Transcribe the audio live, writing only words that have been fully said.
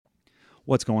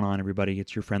What's going on, everybody?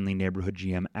 It's your friendly neighborhood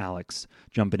GM, Alex,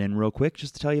 jumping in real quick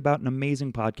just to tell you about an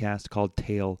amazing podcast called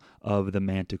Tale of the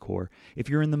Manticore. If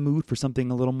you're in the mood for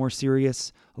something a little more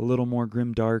serious, a little more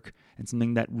grimdark, and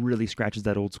something that really scratches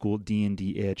that old school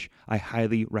D&D itch, I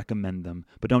highly recommend them.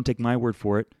 But don't take my word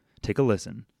for it. Take a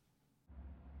listen.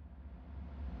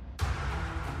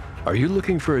 Are you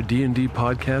looking for a D&D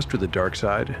podcast with a dark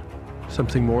side?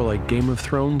 Something more like Game of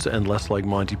Thrones and less like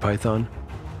Monty Python?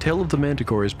 Tale of the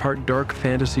Manticore is part dark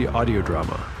fantasy audio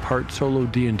drama, part solo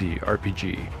D&D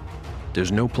RPG.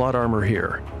 There's no plot armor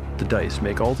here. The dice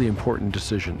make all the important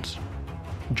decisions.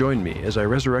 Join me as I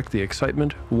resurrect the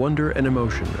excitement, wonder, and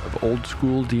emotion of old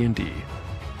school D&D.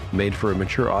 Made for a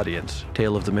mature audience,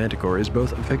 Tale of the Manticore is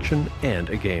both a fiction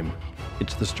and a game.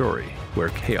 It's the story where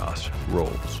chaos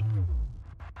rolls.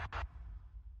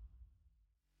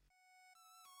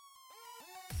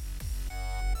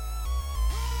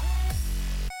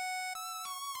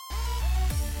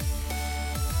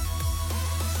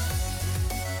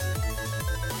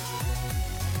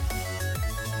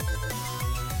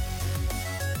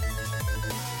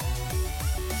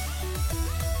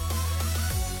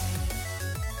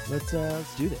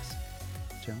 Let's do this,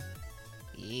 Joe.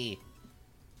 Yeah.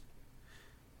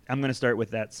 I'm going to start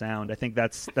with that sound. I think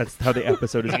that's how the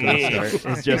episode is going to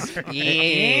start. It's just,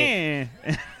 yeah.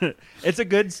 It's a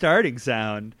good starting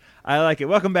sound. I like it.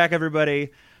 Welcome back,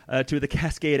 everybody, to the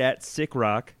Cascade at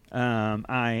Sickrock.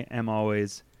 I am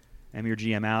your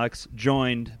GM, Alex,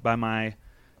 joined by my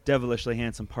devilishly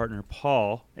handsome partner,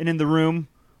 Paul. And in the room,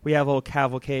 we have a whole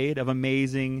cavalcade of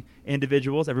amazing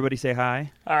individuals. Everybody say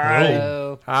hi. All right.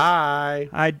 Hello. Hi.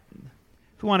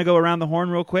 If we want to go around the horn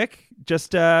real quick,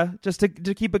 just to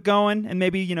keep it going, and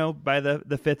maybe, by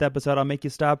the fifth episode, I'll make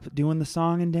you stop doing the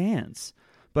song and dance.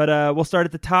 But we'll start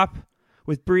at the top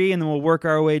with Bree, and then we'll work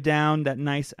our way down that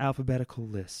nice alphabetical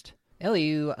list.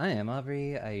 Hello, I am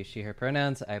Aubrey. I use she, her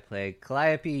pronouns. I play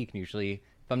Calliope. You can usually,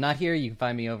 if I'm not here, you can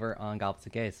find me over on Goblins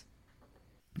and Gays.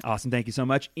 Awesome. Thank you so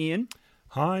much. Ian?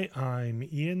 Hi, I'm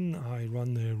Ian. I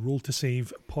run the Roll to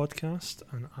Save podcast,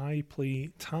 and I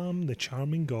play Tam, the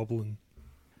Charming Goblin.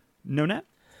 Nonat?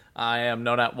 I am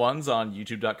Nonat1s on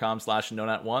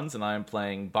youtube.com/Nonat1s, and I am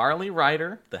playing Barley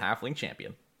Ryder, the Halfling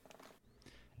Champion.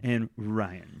 And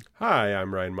Ryan. Hi,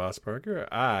 I'm Ryan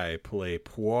Mossparker. I play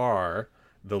Poir,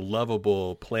 the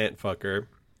lovable plant fucker.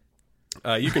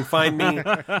 You can find me.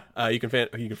 You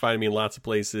can find me in lots of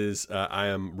places. I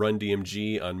am Run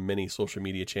DMG on many social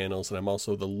media channels, and I'm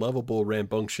also the lovable,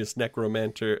 rambunctious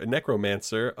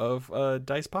necromancer of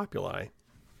Dice Populi.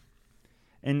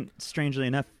 And strangely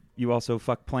enough, you also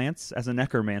fuck plants as a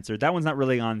necromancer. That one's not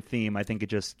really on theme. I think it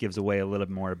just gives away a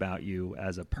little more about you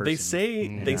as a person.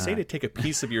 They say to take a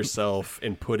piece of yourself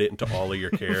and put it into all of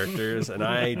your characters, and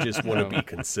I just want to be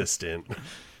consistent.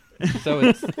 So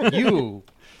it's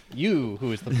you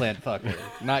who is the plant fucker,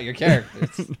 not your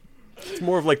characters. It's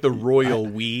more of like the royal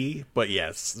we, but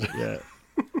yes. Yeah.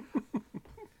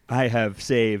 I have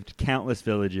saved countless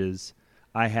villages.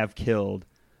 I have killed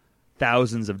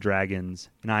thousands of dragons,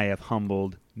 and I have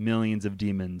humbled millions of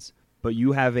demons. But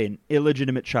you have an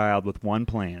illegitimate child with one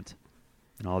plant,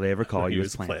 and all they ever call you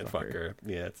is plant fucker.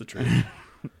 Yeah, it's the truth.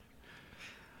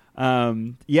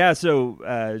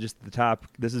 So just at the top,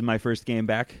 this is my first game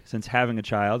back since having a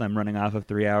child. I'm running off of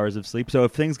 3 hours of sleep. So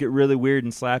if things get really weird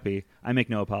and slappy, I make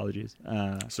no apologies.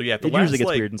 It usually gets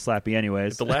weird and slappy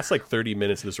anyways. The last 30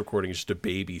 minutes of this recording is just a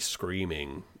baby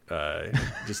screaming.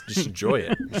 Just enjoy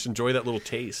it. Just enjoy that little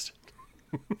taste.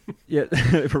 Yeah,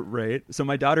 right. So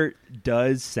my daughter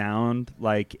does sound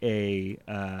like a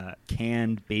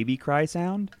canned baby cry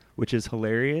sound, which is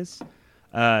hilarious.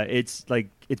 It's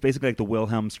basically like the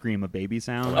Wilhelm scream of baby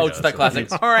sound. Oh, it's that classic.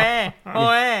 Yeah,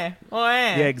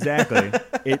 exactly.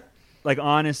 It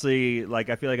honestly,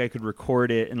 I feel like I could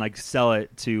record it and sell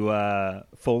it to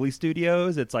Foley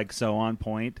Studios. It's so on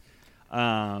point.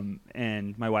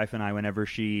 And my wife and I, whenever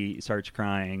she starts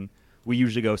crying, we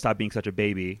usually go, stop being such a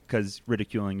baby, because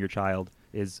ridiculing your child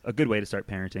is a good way to start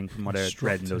parenting, from what I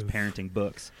read in those parenting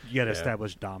books. You got to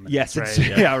establish dominance. Yes, right?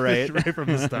 Yeah, right. Right from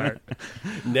the start.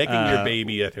 Negging your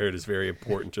baby, I've heard, is very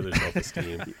important to their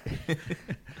self-esteem.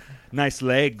 Nice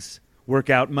legs.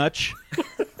 Work out much?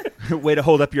 Way to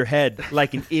hold up your head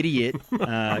like an idiot.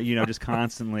 Just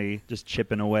constantly just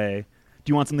chipping away. Do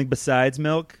you want something besides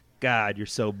milk? God, you're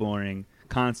so boring.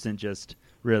 Constant, just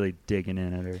really digging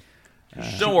in at her.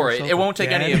 Don't worry, it won't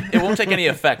take any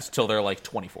effect till they're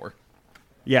 24.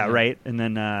 Yeah, right. And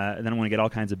then I'm going to get all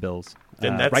kinds of bills.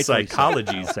 Then that's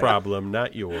psychology's problem,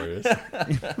 not yours.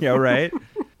 Yeah, right.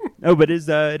 No, but it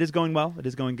is going well. It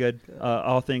is going good,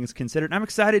 all things considered. And I'm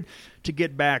excited to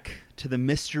get back to the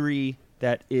mystery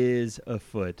that is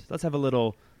afoot. Let's have a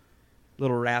little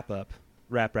wrap up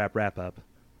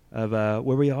of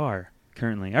where we are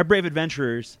currently. Our brave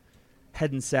adventurers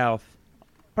heading south,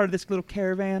 part of this little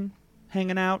caravan,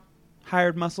 hanging out,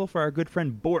 hired muscle for our good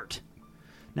friend Bort.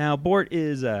 Now, Bort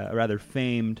is a rather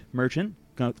famed merchant,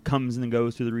 comes and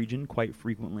goes through the region quite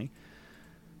frequently.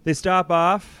 They stop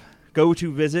off, go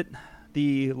to visit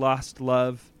the lost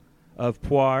love of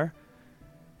Poir,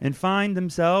 and find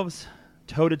themselves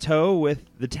toe-to-toe with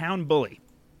the town bully.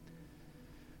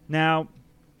 Now,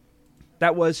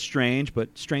 that was strange,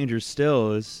 but stranger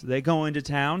still is they go into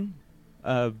town,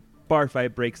 a bar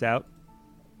fight breaks out,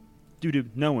 due to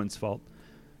no one's fault,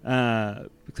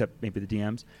 except maybe the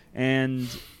DM's, and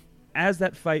as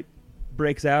that fight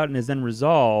breaks out and is then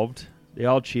resolved, they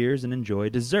all cheers and enjoy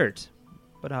dessert.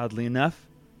 But oddly enough,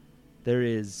 there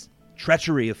is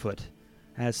treachery afoot,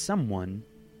 as someone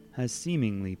has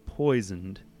seemingly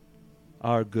poisoned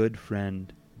our good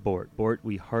friend Bort. Bort,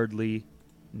 we hardly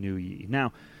knew ye.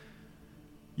 Now,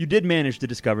 you did manage to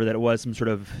discover that it was some sort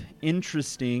of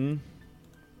interesting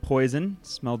poison. It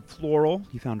smelled floral.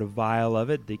 You found a vial of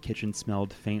it. The kitchen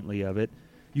smelled faintly of it.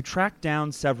 You tracked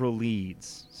down several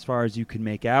leads. As far as you could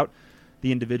make out,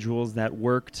 the individuals that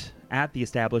worked at the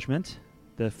establishment,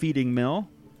 the feeding mill,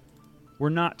 were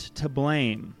not to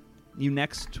blame. You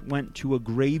next went to a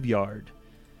graveyard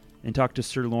and talked to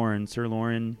Sir Lauren. Sir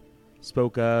Lauren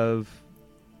spoke of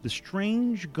the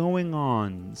strange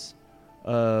going-ons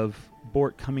of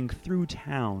Bort coming through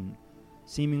town,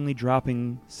 seemingly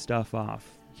dropping stuff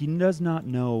off. He does not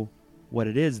know what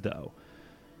it is, though.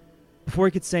 Before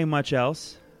he could say much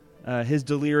else, his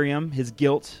delirium, his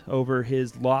guilt over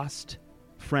his lost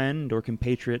friend or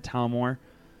compatriot Talmor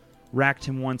racked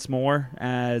him once more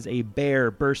as a bear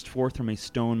burst forth from a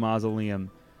stone mausoleum.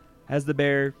 As the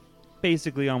bear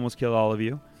basically almost killed all of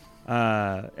you,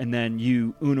 and then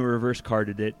you Uno reverse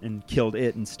carded it and killed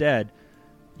it instead,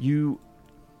 you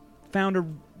found a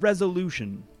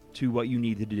resolution to what you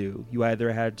needed to do. You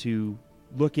either had to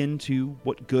look into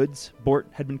what goods Bort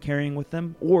had been carrying with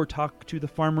them, or talk to the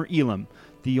farmer Elam,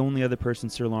 the only other person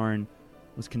Sir Lauren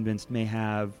was convinced may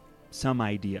have some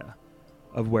idea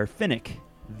of where Finnick,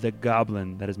 the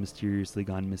goblin that has mysteriously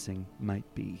gone missing, might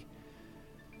be.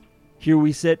 Here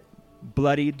we sit,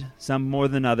 bloodied, some more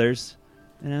than others,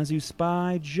 and as you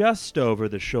spy just over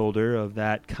the shoulder of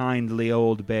that kindly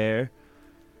old bear,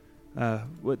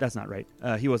 that's not right.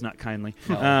 He was not kindly.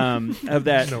 No. Of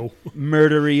that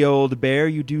murdery old bear,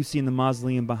 you do see in the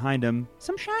mausoleum behind him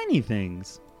some shiny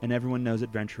things. And everyone knows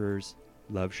adventurers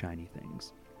love shiny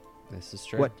things. This is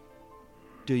true. What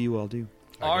do you all do?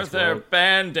 Are there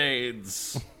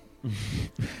Band-Aids?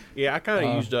 Yeah, I kind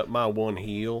of used up my one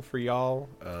heal for y'all.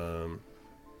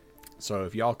 So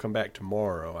if y'all come back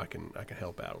tomorrow, I can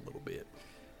help out a little bit.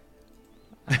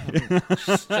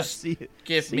 Just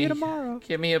give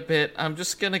me a bit. I'm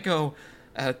just gonna go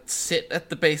sit at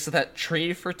the base of that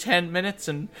tree for 10 minutes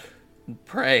and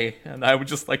pray. And I would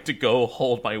just like to go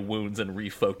hold my wounds and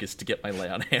refocus to get my lay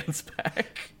on hands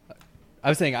back. I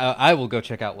was saying I will go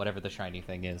check out whatever the shiny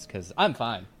thing is, because I'm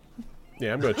fine.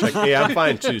 Yeah, I'm going to check. Yeah, I'm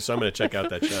fine too, so I'm going to check out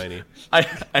that shiny. I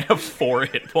have 4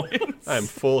 hit points. I'm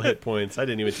full hit points. I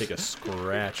didn't even take a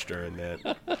scratch during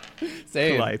that.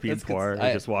 Same. Calliope and Poir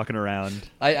are just walking around.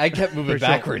 I kept moving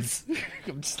backwards.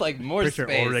 I'm just like more Pretty sure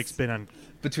space Ulrich's been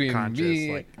between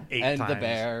me like 8 and times. the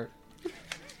bear.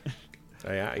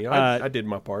 Yeah, I did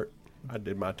my part. I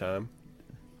did my time.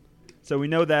 So we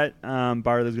know that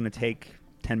Barlow's going to take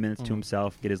 10 minutes to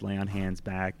himself, get his lay on hands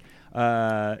back.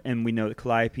 And we know that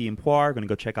Calliope and Poir are going to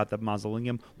go check out the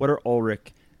mausoleum. What are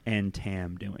Ulrich and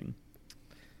Tam doing?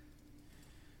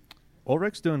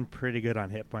 Ulrich's doing pretty good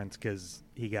on hit points because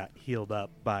he got healed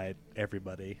up by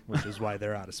everybody, which is why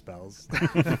they're out of spells.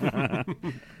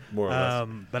 More or less.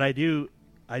 But I do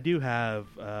have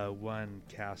one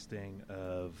casting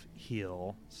of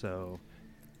heal, so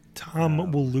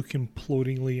Tam will look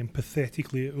imploringly and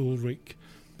pathetically at Ulrich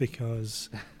because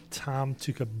Tam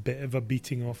took a bit of a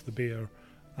beating off the bear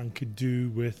and could do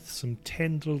with some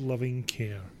tender, loving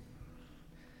care.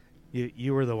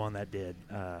 you were the one that did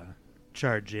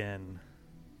charge in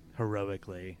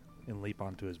heroically and leap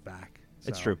onto his back.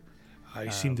 It's So, true. I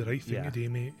seen the right thing yeah. to do,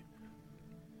 mate.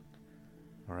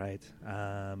 All right.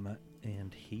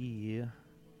 And he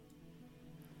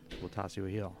will toss you a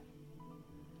heal.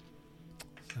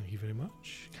 Thank you very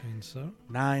much, kind sir.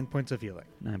 9 points of healing.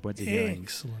 9 points of healing.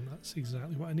 Excellent. That's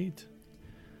exactly what I need.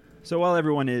 So while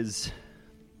everyone is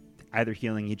either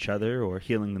healing each other or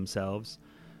healing themselves,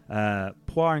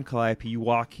 Poir and Calliope, you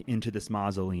walk into this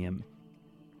mausoleum.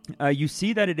 You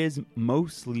see that it is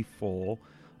mostly full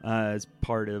as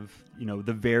part of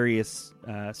the various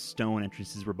stone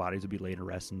entrances where bodies would be laid to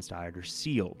rest inside or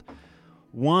sealed.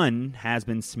 One has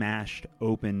been smashed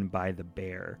open by the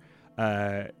bear.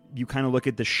 You kind of look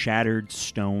at the shattered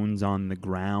stones on the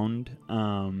ground,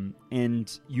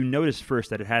 and you notice first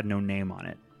that it had no name on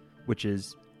it, which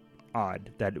is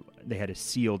odd that they had a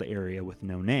sealed area with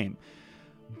no name.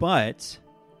 But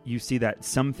you see that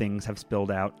some things have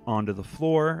spilled out onto the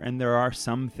floor, and there are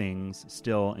some things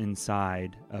still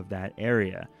inside of that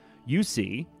area. You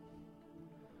see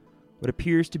what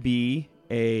appears to be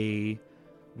a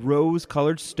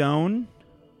rose-colored stone,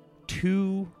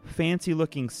 2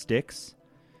 fancy-looking sticks,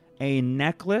 a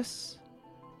necklace,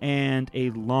 and a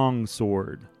long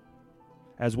sword,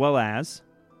 as well as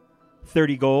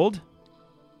 30 gold,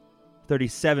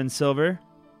 37 silver,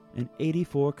 and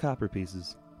 84 copper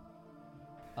pieces.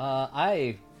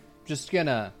 I just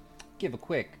gonna give a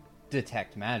quick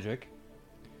detect magic.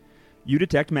 You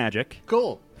detect magic.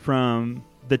 Cool. From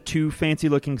the 2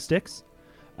 fancy-looking sticks,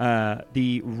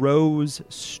 the rose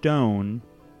stone,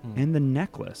 and the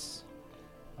necklace.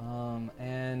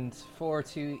 And for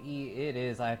 2E, it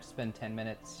is, I have to spend 10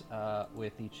 minutes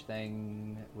with each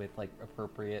thing with, like,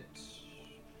 appropriate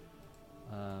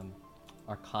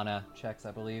arcana checks,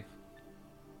 I believe.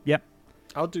 Yep.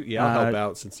 I'll help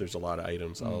out since there's a lot of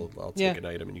items. I'll take an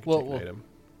item and you can take an item.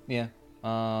 Yeah.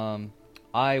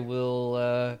 I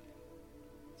will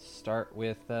start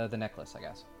with the necklace, I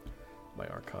guess. My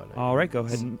arcana. All right, go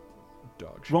ahead and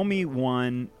dog roll me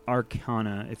 1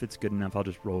 arcana. If it's good enough, I'll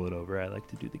just roll it over. I like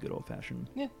to do the good old-fashioned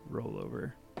roll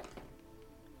over.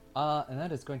 And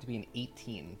that is going to be an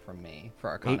 18 from me for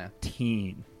arcana.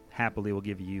 18. Happily will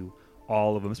give you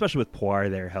all of them, especially with Poir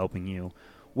there helping you.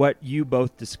 What you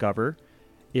both discover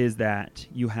is that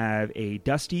you have a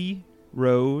dusty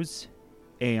rose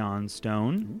Aeon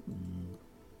stone,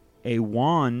 a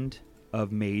wand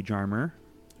of mage armor,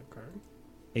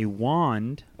 a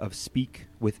wand of speak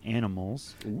with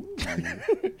animals.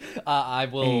 I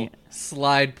will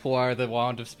slide Poir the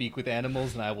wand of speak with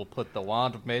animals, and I will put the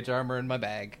wand of mage armor in my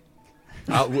bag.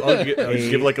 I'll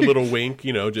give like a little wink,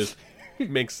 just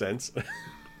makes sense.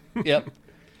 Yep.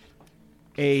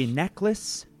 A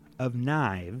necklace of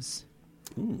knives.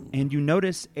 And you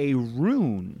notice a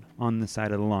rune on the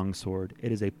side of the longsword.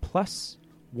 It is a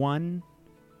 +1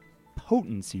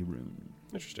 potency rune.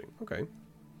 Interesting. Okay.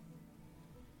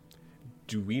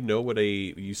 Do we know what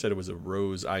you said it was a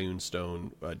rose Ioun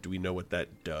stone. Do we know what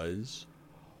that does?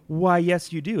 Why,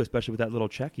 yes, you do, especially with that little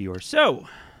check of yours. So,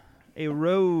 a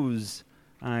rose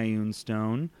Ioun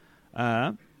stone.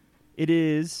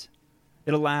 It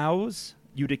allows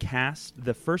you to cast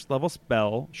the first level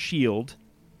spell, Shield,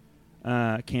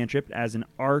 cantrip, as an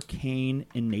arcane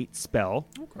innate spell,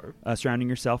 surrounding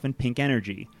yourself in pink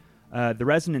energy. The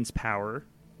resonance power,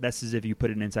 this is if you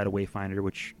put it inside a Wayfinder,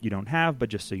 which you don't have, but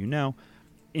just so you know,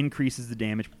 increases the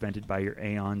damage prevented by your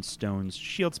Aeon Stone's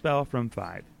shield spell from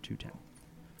 5 to 10.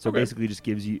 So basically just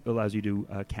allows you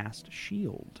to cast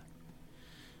shield.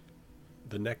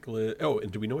 The necklace. Oh,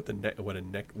 and do we know what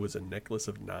was a necklace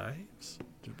of knives?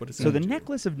 What does so the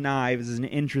necklace of knives is an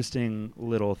interesting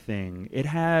little thing. It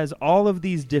has all of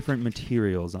these different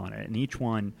materials on it, and each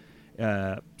one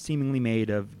seemingly made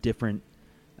of different,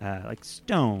 like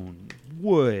stone,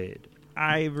 wood,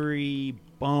 ivory,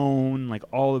 bone, like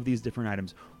all of these different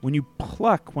items. When you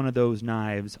pluck one of those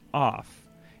knives off,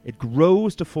 it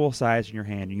grows to full size in your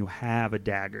hand, and you have a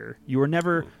dagger. You are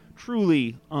never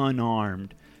truly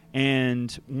unarmed.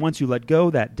 And once you let go,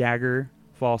 that dagger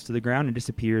falls to the ground and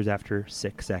disappears after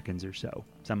 6 seconds or so.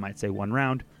 Some might say 1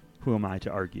 round. Who am I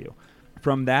to argue?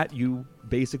 From that, you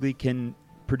basically can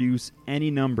produce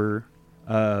any number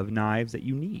of knives that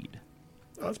you need.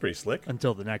 Oh, that's pretty slick.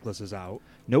 Until the necklace is out.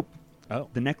 Nope. Oh.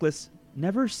 The necklace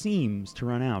never seems to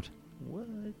run out. What?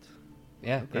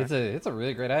 Yeah, Okay. it's a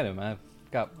really great item. I've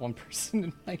got one person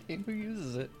in my game who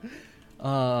uses it.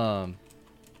 I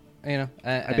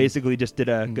basically just did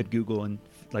a good Google and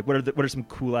like what are some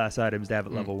cool ass items to have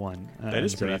at level 1. That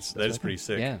is pretty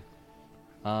sick. Yeah.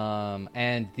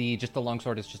 And the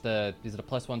longsword is is it a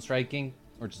 +1 striking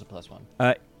or just a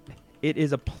 +1? It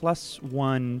is a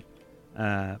 +1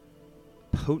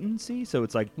 potency, so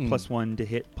it's like +1 to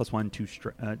hit, +1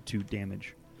 to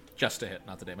damage. Just to hit,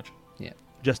 not the damage. Yeah.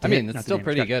 Just to hit, it's not still to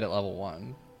damage. pretty good at level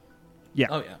 1. Yeah.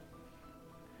 Oh yeah.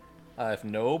 If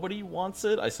nobody wants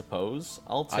it, I suppose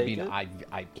I'll take it. I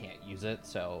can't use it,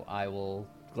 so I will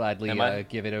gladly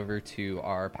give it over to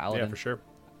our paladin. Yeah, for sure.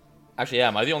 Actually, yeah.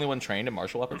 Am I the only one trained in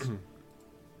martial weapons?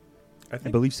 I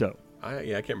believe so. I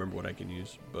can't remember what I can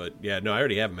use, but yeah, no, I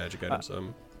already have a magic item,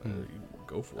 so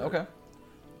go for it. Okay.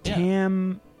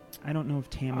 Tam, I don't know if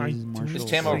Tam is martial. Is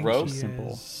Tam a rogue?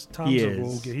 Simple. Tam's He a is.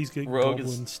 rogue. Yeah, he's got Rogue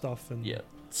goblin is- stuff and Yeah,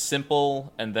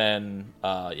 simple, and then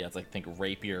it's like, I think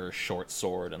rapier, short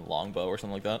sword, and longbow or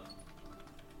something like that.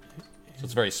 So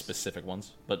it's very specific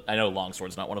ones, but I know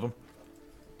longsword's not one of them.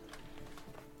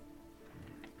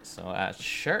 So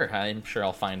sure, I'm sure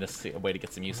I'll find a way to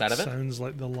get some use out of it. Sounds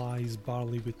like the lies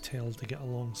Barley would tell to get a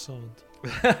long sword.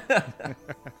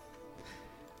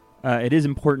 It is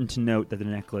important to note that the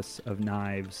necklace of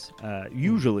knives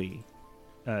usually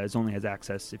only has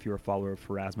access if you're a follower of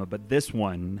Pharasma, but this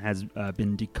one has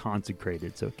been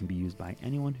deconsecrated, so it can be used by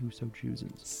anyone who so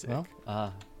chooses. Sick.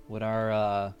 Well, would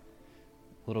our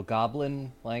little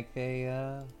goblin like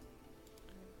a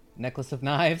necklace of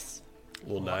knives?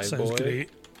 Little That knife sounds boy. great.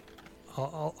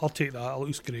 I'll take that. It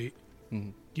looks great.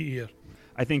 Get here.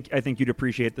 I think you'd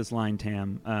appreciate this line,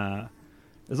 Tam.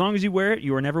 As long as you wear it,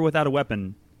 you are never without a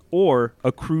weapon or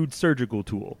a crude surgical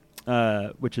tool,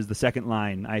 which is the second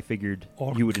line. I figured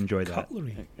Or you would enjoy that.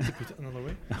 cutlery, to put it another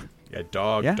way.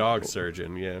 Yeah, Yeah. dog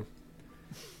surgeon. Yeah.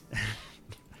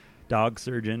 Dog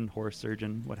surgeon, horse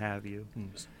surgeon, what have you.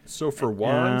 So for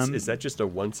wands, Um, is that just a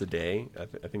once a day? I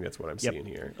think that's what I'm Yep. seeing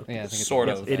here. Yeah, I think it's Sort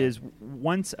a- of. It is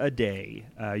once a day.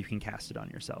 You can cast it on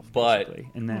yourself, But basically.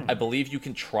 And then I believe you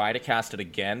can try to cast it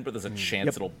again, but there's a chance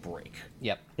Yep. it'll break.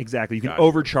 Yep. exactly, you can Gotcha.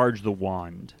 overcharge the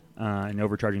wand, and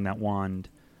overcharging that wand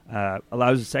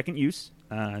allows a second use,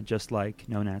 just like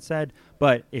Nonat said.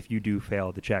 But if you do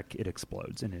fail the check, it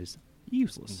explodes and is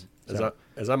useless. So-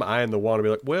 As I'm eyeing the wand, I'll be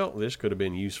like, well, this could have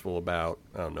been useful about,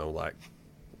 I don't know, like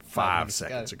 5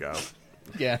 seconds ago.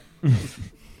 Yeah.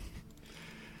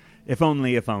 If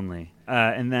only, if only.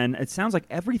 And then it sounds like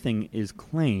everything is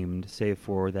claimed, save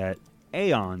for that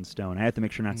Aeon stone. I have to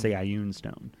make sure not to say Ioun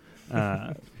stone,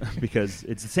 because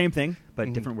it's the same thing,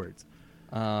 but different words.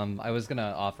 I was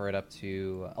gonna offer it up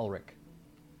to Ulrich,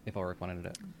 if Ulrich wanted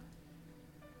it.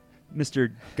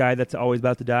 Mr. Guy that's always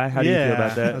about to die, how do you feel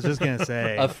about that? I was just gonna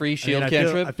say A free shield I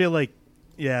cantrip? feel like,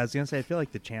 yeah, I was gonna say I feel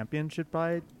like the champion should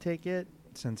probably take it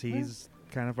since he's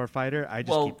kind of our fighter. I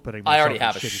just keep putting. I already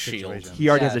myself have in a shitty shield. situations. He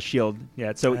already Yeah. has a shield.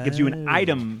 Yeah, so it gives you an Oh.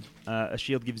 item. A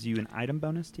shield gives you an item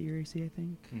bonus to your AC, I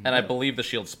think. And I believe the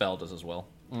shield spell does as well.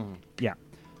 Yeah.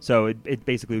 So it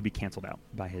basically would be canceled out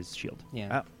by his shield.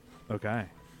 Yeah. Oh, okay.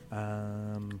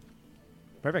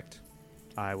 Perfect.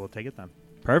 I will take it then.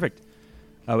 Perfect.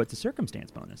 Oh, it's a circumstance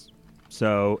bonus.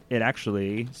 So it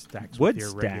actually Stacks would with your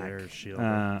stack, regular shield.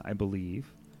 I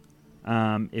believe,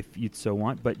 if you'd so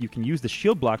want. But you can use the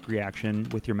shield block reaction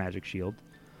with your magic shield.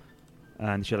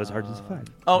 And the shield has a hardness of 5.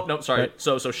 Oh, no, sorry. But-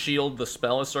 So shield, the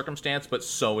spell is circumstance, but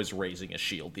so is raising a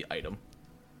shield, the item.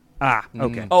 Ah,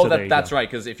 okay. Oh, So there you that's go. right,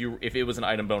 because if it was an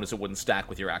item bonus, it wouldn't stack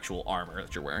with your actual armor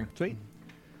that you're wearing. Sweet.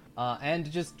 And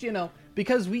just,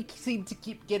 because we seem to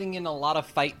keep getting in a lot of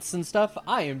fights and stuff,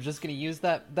 I am just going to use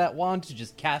that wand to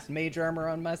just cast mage armor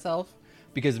on myself.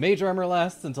 Because mage armor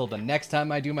lasts until the next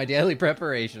time I do my daily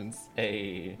preparations.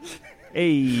 Hey.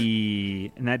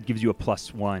 Hey, and that gives you a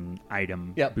 +1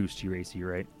 item Yep. boost to your AC,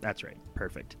 right? That's right.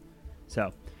 Perfect.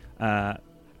 So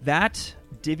that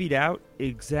divvied out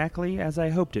exactly as I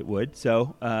hoped it would.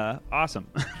 So awesome.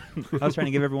 I was trying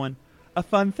to give everyone a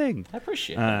fun thing. I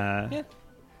appreciate that. Yeah.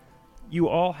 You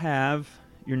all have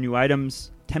your new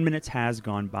items. 10 minutes has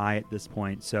gone by at this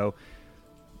point, so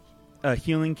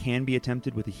healing can be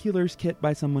attempted with a healer's kit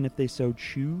by someone if they so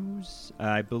choose.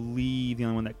 I believe the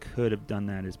only one that could have done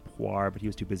that is Poir, but he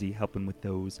was too busy helping with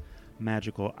those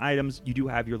magical items. You do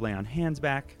have your lay on hands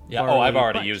back. Yeah, Barley, I've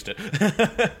already but- used it.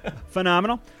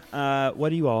 Phenomenal. What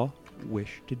do you all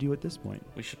wish to do at this point?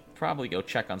 We should probably go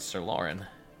check on Sir Lauren.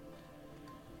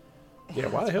 Yeah,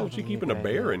 why the hell is she keeping a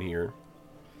bear in here?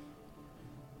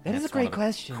 That is a That's one great of the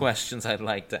question. Questions I'd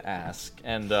like to ask.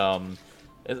 And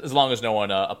as long as no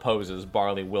one opposes,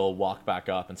 Barley will walk back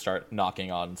up and start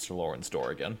knocking on Sir Lauren's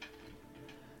door again.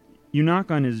 You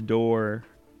knock on his door,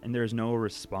 and there's no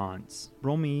response.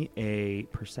 Roll me a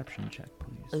perception check,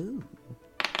 please. Ooh.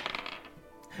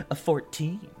 A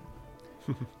 14.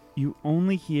 You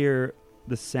only hear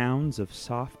the sounds of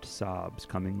soft sobs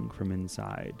coming from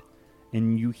inside,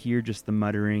 and you hear just the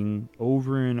muttering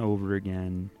over and over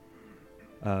again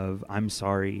of I'm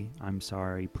sorry,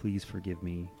 please forgive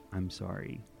me, I'm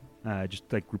sorry.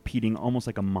 Just like repeating almost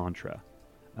like a mantra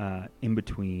in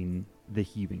between the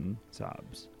heaving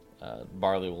sobs.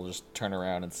 Barley will just turn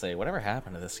around and say, "Whatever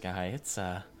happened to this guy? It's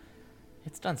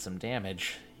done some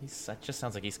damage. It just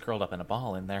sounds like he's curled up in a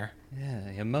ball in there. Yeah,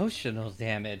 emotional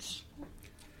damage.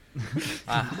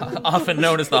 Often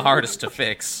known as the hardest to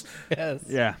fix." Yes.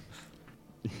 Yeah.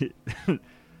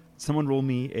 Someone roll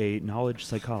me a knowledge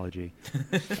psychology.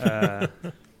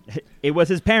 It was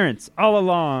his parents all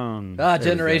along. Ah,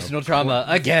 There we go. generational trauma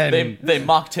again. They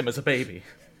mocked him as a baby.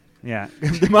 Yeah.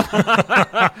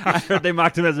 I heard they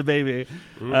mocked him as a baby.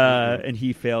 And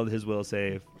he failed his will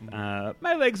save.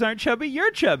 My legs aren't chubby,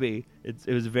 you're chubby. It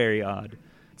was very odd.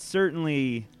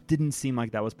 Certainly didn't seem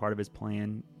like that was part of his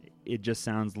plan. It just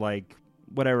sounds like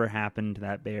whatever happened to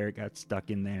that bear got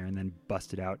stuck in there and then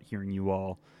busted out hearing you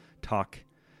all talk.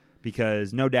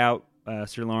 Because no doubt,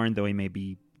 Sir Lauren, though he may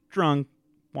be drunk,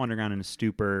 wandering around in a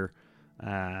stupor,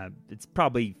 it's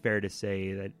probably fair to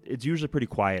say that it's usually pretty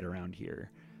quiet around here.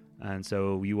 And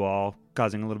so you all,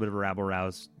 causing a little bit of a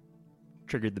rabble-rouse,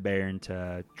 triggered the bear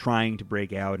into trying to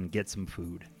break out and get some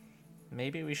food.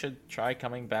 Maybe we should try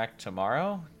coming back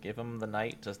tomorrow? Give him the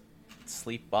night to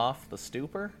sleep off the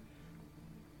stupor?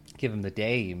 Give him the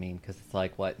day, you mean? Because it's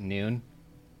like, what, noon?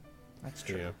 That's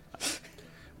true. Yeah.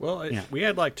 Well, we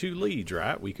had like 2 leads,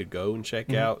 right? We could go and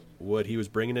check out what he was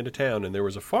bringing into town, and there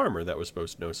was a farmer that was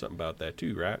supposed to know something about that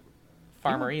too, right?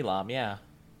 Farmer Elam, yeah.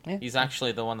 Yeah. He's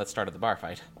actually the one that started the bar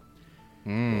fight.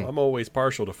 Well, I'm always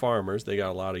partial to farmers. They got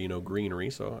a lot of,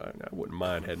 greenery, so I wouldn't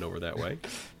mind heading over that way.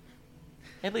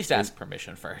 At least ask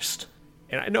permission first.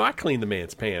 And I know I cleaned the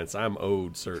man's pants. I'm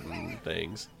owed certain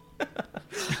things.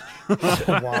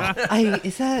 Wow.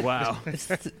 Is that... Wow.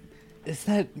 Is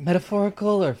that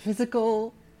metaphorical or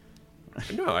physical?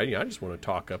 No, I just want to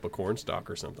talk up a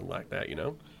cornstalk or something like that,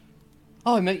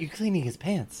 Oh, I meant you cleaning his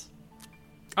pants.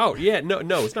 Oh, yeah, no,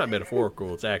 it's not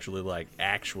metaphorical. It's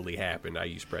actually happened. I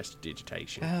use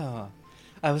prestidigitation. Oh.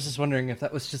 I was just wondering if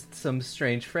that was just some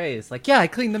strange phrase. Like, yeah, I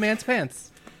cleaned the man's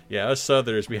pants. Yeah, us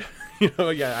Southerners,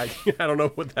 I don't know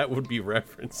what that would be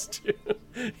referenced to.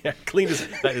 Yeah,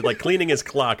 cleaning his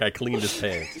clock, I cleaned his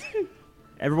pants.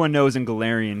 Everyone knows in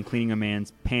Galarian, cleaning a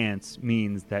man's pants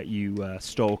means that you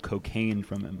stole cocaine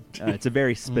from him. It's a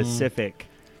very specific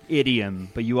idiom,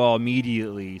 but you all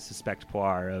immediately suspect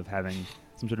Poir of having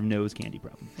some sort of nose candy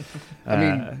problem. I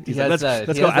mean, he's he like, has let's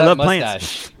that go. I love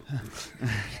mustache.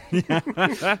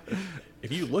 plants.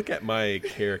 If you look at my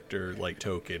character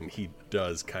token, he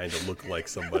does kind of look like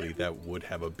somebody that would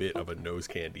have a bit of a nose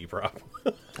candy problem.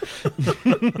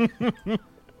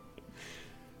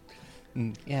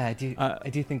 Yeah, I do. I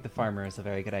do think the farmer is a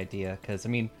very good idea because I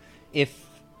mean, if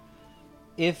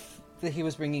he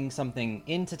was bringing something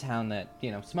into town that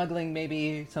smuggling,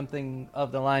 maybe something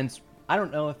of the lines, I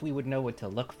don't know if we would know what to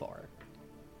look for.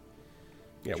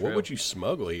 Yeah, True. what would you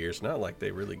smuggle here? It's not like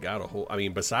they really got a whole... I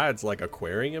mean, besides,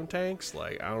 aquarium tanks,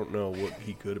 I don't know what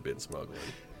he could have been smuggling.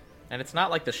 And it's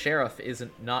not like the sheriff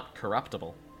isn't not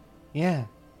corruptible. Yeah.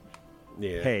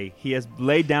 Yeah. Hey, he has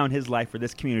laid down his life for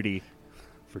this community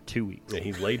for 2 weeks. Yeah,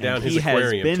 he's laid down his he has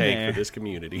aquarium been tank there. for this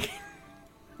community.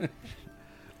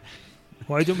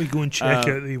 Why don't we go and check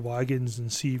out the wagons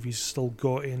and see if he's still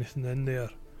got anything in there?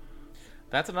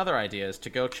 That's another idea, is to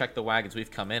go check the wagons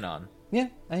we've come in on. Yeah.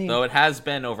 I mean, Though it has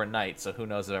been overnight, so who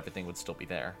knows if everything would still be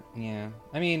there. yeah.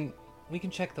 I mean, we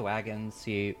can check the wagons,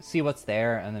 see what's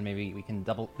there, and then maybe we can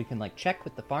check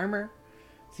with the farmer,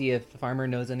 see if the farmer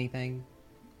knows anything.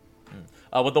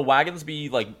 Would the wagons be,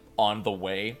 on the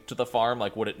way to the farm?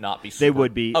 Would it not be super... They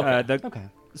would be. Okay. Okay.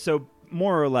 So,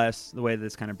 more or less, the way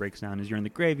this kind of breaks down is you're in the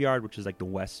graveyard, which is the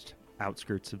west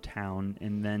outskirts of town,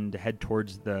 and then to head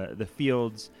towards the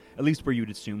fields, at least where you'd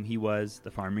assume he was,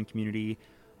 the farming community,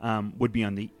 would be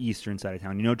on the eastern side of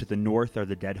town. To the north are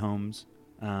the dead homes,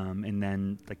 and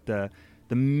then the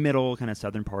middle kind of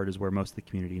southern part is where most of the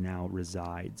community now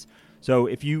resides. So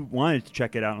if you wanted to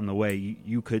check it out on the way,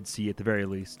 you could see at the very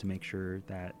least to make sure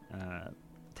that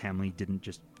Tamley didn't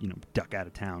just duck out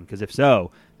of town, because if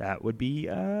so, that would be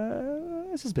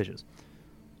suspicious.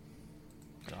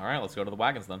 All right, let's go to the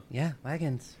wagons then. Yeah,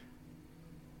 wagons.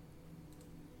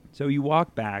 So you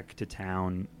walk back to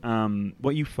town.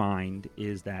 What you find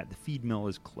is that the feed mill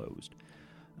is closed.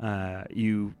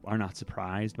 You are not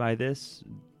surprised by this.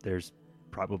 There's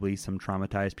probably some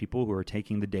traumatized people who are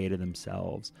taking the day to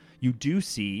themselves. You do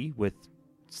see, with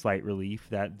slight relief,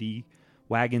 that the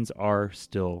wagons are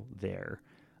still there.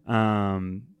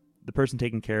 The person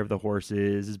taking care of the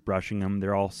horses is brushing them.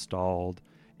 They're all stalled.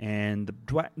 And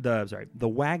the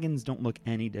wagons don't look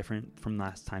any different from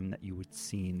last time that you had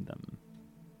seen them.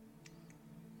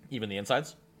 Even the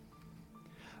insides?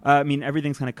 I mean,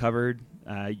 everything's kind of covered,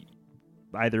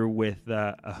 either with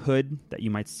a hood that you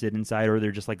might sit inside, or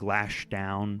they're just lashed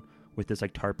down with this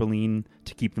tarpaulin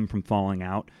to keep them from falling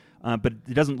out. But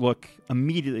it doesn't look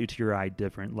immediately to your eye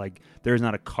different. There's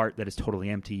not a cart that is totally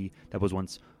empty that was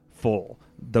once full.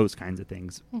 Those kinds of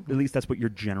things. Mm-hmm. At least that's what your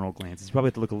general glance is. You probably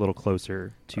have to look a little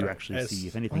closer to actually see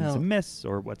if anything's amiss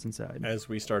or what's inside. As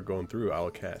we start going through, I'll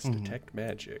cast Detect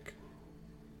Magic.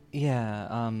 Yeah,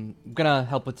 I'm gonna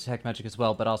help with detect magic as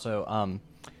well, but also,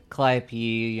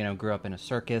 Calliope, grew up in a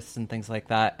circus and things like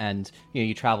that, and,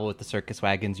 you travel with the circus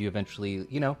wagons, you eventually,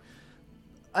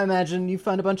 I imagine you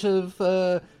find a bunch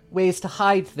of, ways to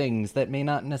hide things that may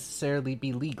not necessarily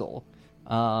be legal.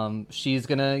 She's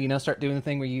gonna, start doing the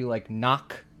thing where you,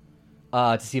 knock,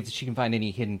 to see if she can find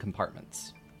any hidden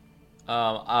compartments.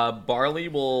 Barley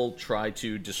will try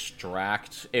to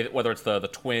distract, whether it's the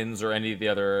twins or any of the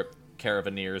other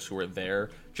Caravaneers who are there,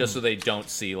 just so they don't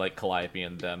see Calliope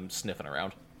and them sniffing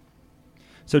around.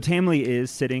 So Tamley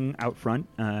is sitting out front.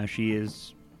 She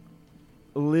is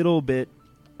a little bit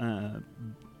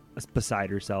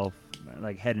beside herself,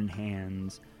 head in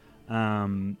hands.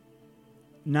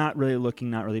 Not really looking,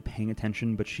 not really paying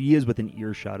attention, but she is within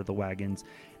earshot of the wagons.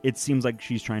 It seems like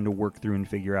she's trying to work through and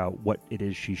figure out what it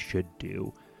is she should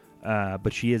do.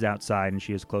 But she is outside and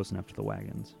she is close enough to the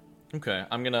wagons. Okay,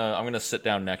 I'm gonna sit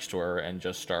down next to her and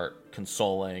just start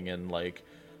consoling and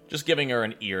just giving her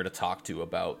an ear to talk to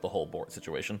about the whole board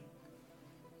situation.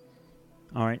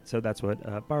 All right, so that's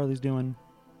what Barley's doing.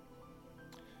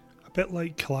 A bit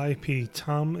like Calliope,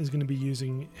 Tam is going to be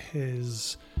using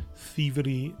his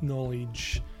thievery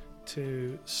knowledge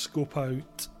to scope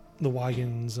out the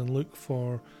wagons and look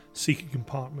for secret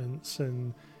compartments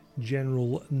and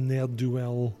general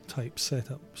ne'er-do-well type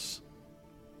setups.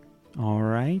 All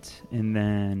right, and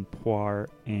then Poir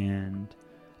and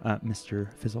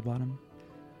Mr. Fizzlebottom.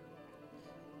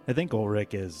 I think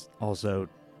Ulrich is also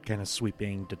kind of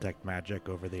sweeping detect magic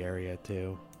over the area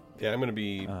too. Yeah, I'm going to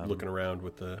be looking around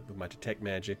with my detect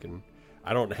magic, and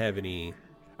I don't have any.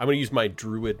 I'm going to use my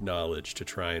druid knowledge to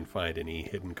try and find any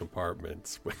hidden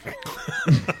compartments.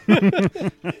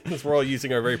 Because we're all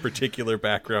using our very particular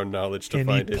background knowledge to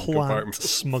find hidden compartments.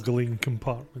 Smuggling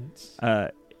compartments.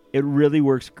 It really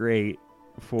works great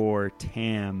for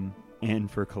Tam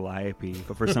and for Calliope,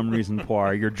 but for some reason,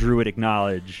 Poir, your druidic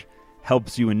knowledge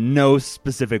helps you in no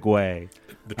specific way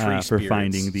the tree for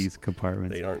finding these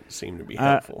compartments. They don't seem to be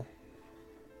helpful.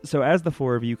 So as the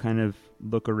four of you kind of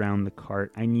look around the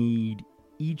cart, I need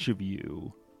each of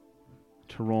you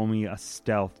to roll me a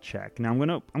stealth check. Now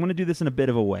I'm gonna do this in a bit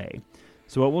of a way.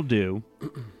 So what we'll do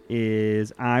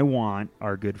is I want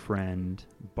our good friend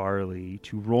Barley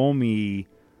to roll me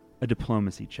a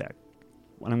diplomacy check.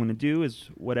 What I'm going to do is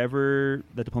whatever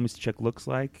the diplomacy check looks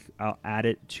like, I'll add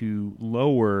it to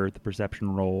lower the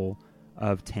perception roll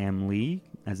of Tam Lee,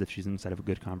 as if she's inside of a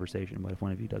good conversation. But if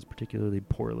one of you does particularly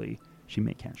poorly, she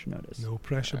may catch notice. No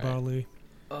pressure, All right. Barley.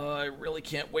 I really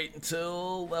can't wait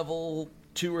until level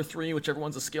 2 or 3, whichever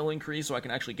one's a skill increase, so I can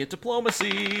actually get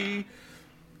diplomacy.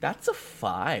 That's a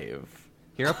 5.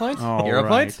 Hero point? All Hero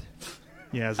right. point?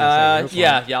 Yeah, I was gonna say,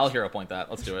 Yeah, I'll hero point that.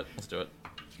 Let's do it.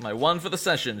 My 1 for the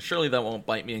session. Surely that won't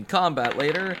bite me in combat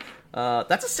later.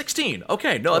 That's a 16.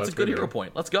 Okay, no, that's a good hero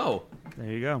point. Let's go.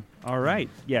 There you go. All right.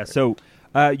 Yeah, so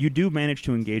you do manage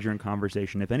to engage her in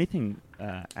conversation. If anything,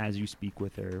 as you speak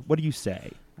with her, what do you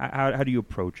say? How do you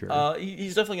approach her?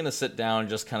 He's definitely going to sit down and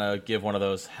just kind of give one of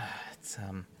those, it's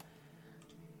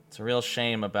a real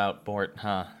shame about Bort,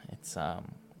 huh?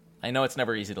 I know it's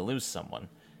never easy to lose someone.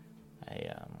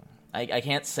 I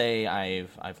can't say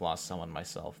I've lost someone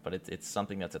myself, but it's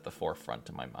something that's at the forefront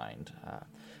of my mind.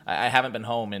 I haven't been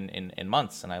home in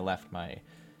months, and I left my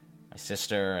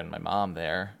sister and my mom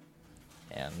there,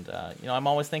 and I'm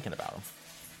always thinking about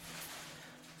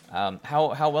them.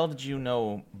 How well did you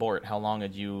know Bort? How long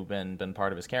had you been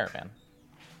part of his caravan?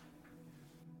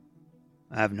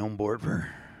 I've known Bort for...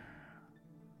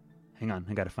 Hang on,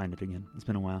 I gotta find it again. It's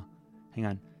been a while. Hang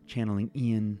on. Channeling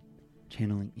Ian.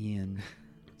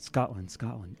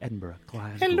 Scotland, Edinburgh,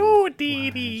 Glasgow. Hello,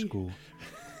 Dee. Glasgow.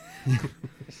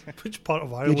 Which part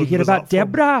of Ireland Did you hear was about that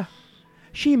from? Deborah?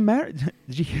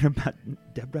 Did you hear about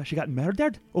Deborah? She got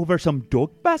murdered over some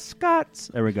dog biscuits.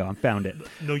 There we go. I found it.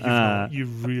 No, you've not. You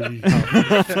really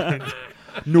haven't.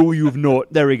 No, you've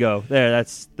not. There we go.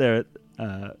 That's there.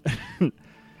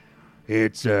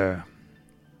 It's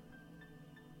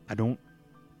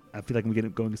I feel like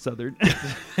I'm going southern.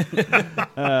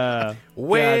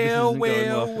 Well.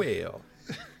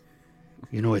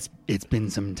 You know, it's been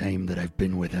some time that I've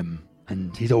been with him,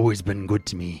 and he's always been good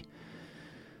to me.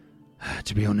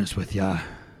 To be honest with ya,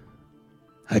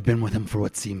 I've been with him for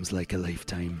what seems like a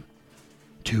lifetime.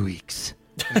 2 weeks.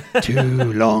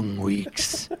 2 long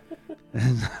weeks.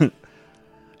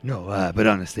 No, but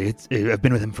honestly, I've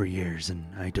been with him for years, and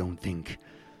I don't think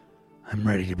I'm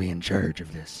ready to be in charge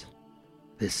of this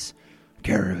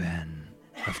caravan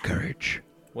of courage.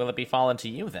 Will it be fallen to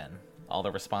you then? All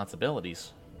the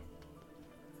responsibilities.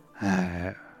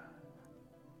 I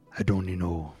don't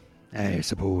know. I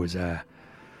suppose, it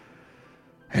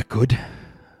could.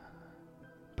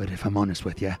 but if I'm honest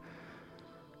with you,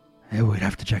 we'd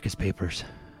have to check his papers.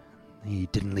 He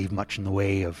didn't leave much in the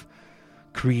way of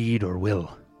creed or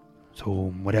will.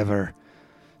 So whatever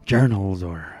journals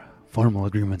or formal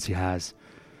agreements he has,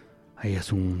 I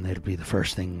assume they'd be the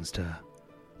first things to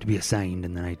be assigned,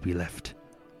 and then I'd be left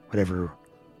whatever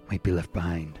might be left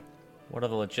behind. What are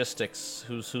the logistics?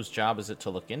 Whose job is it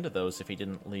to look into those if he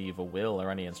didn't leave a will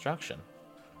or any instruction?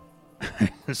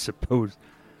 I suppose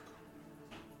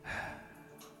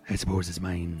it's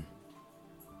mine.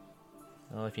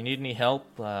 Well, if you need any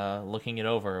help looking it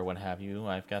over or what have you,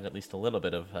 I've got at least a little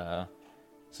bit of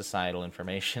societal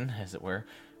information, as it were.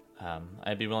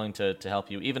 I'd be willing to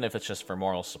help you, even if it's just for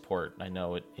moral support. I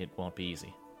know it won't be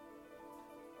easy.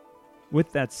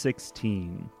 With that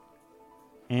 16,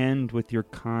 and with your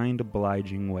kind,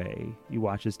 obliging way, you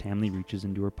watch as Tamley reaches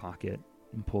into her pocket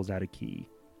and pulls out a key,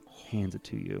 hands it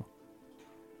to you.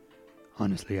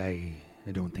 Honestly, I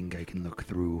don't think I can look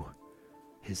through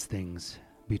his things.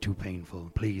 Be too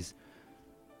painful. Please,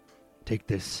 take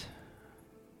this.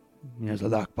 There's a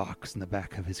lockbox in the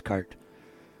back of his cart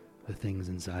with things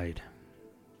inside.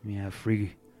 We have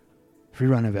free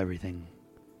run of everything.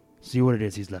 See what it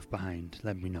is he's left behind.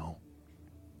 Let me know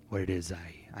what it is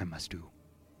I must do.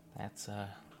 That's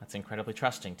incredibly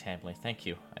trusting, Tamley. Thank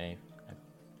you. I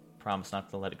promise not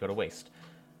to let it go to waste.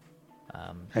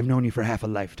 I've known you for half a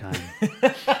lifetime.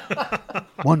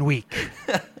 1 week.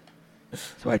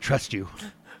 So I trust you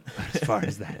as far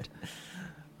as that.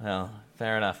 Well,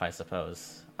 fair enough, I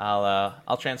suppose.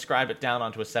 I'll transcribe it down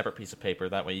onto a separate piece of paper.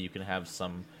 That way you can have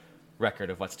some record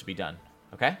of what's to be done.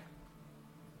 Okay?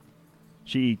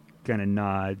 She kind of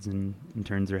nods and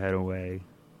turns her head away.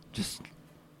 Just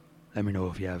let me know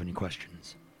if you have any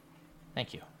questions.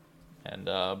 Thank you. And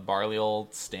Barley will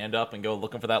stand up and go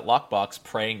looking for that lockbox,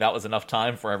 praying that was enough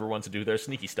time for everyone to do their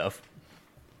sneaky stuff.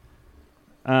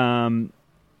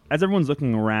 As everyone's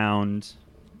looking around,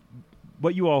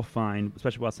 what you all find,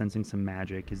 especially while sensing some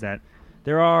magic, is that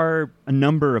there are a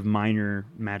number of minor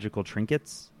magical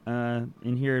trinkets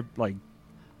in here, like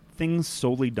things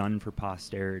solely done for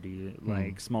posterity,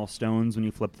 like small stones. When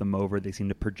you flip them over, they seem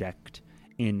to project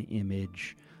an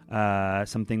image.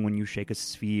 Something when you shake a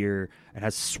sphere, it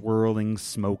has swirling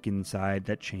smoke inside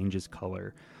that changes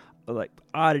color. Like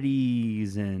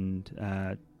oddities and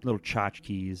little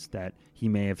tchotchkes that he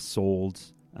may have sold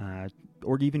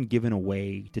or even given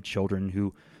away to children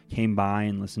who came by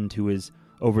and listened to his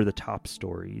over-the-top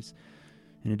stories.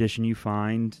 In addition, you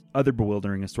find other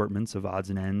bewildering assortments of odds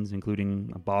and ends,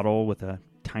 including a bottle with a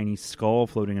tiny skull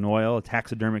floating in oil, a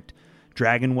taxidermic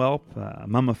dragon whelp, a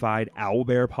mummified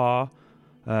owlbear paw,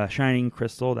 a shining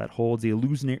crystal that holds the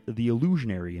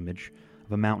illusionary image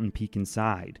of a mountain peak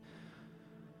inside.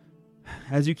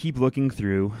 As you keep looking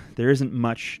through, there isn't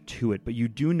much to it, but you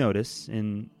do notice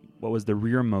in what was the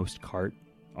rearmost cart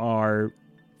are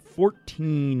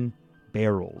 14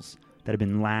 barrels that have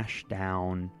been lashed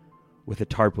down with a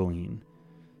tarpaulin.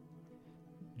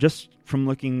 Just from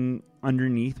looking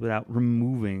underneath without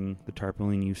removing the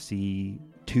tarpaulin, you see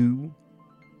 2,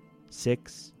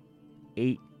 6,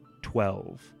 8,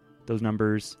 12. Those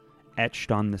numbers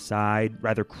etched on the side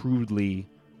rather crudely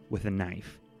with a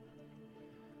knife.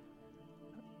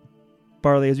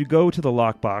 Barley, as you go to the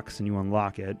lockbox and you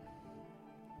unlock it,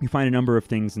 you find a number of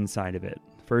things inside of it.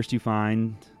 First, you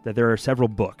find that there are several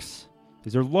books.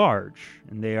 These are large,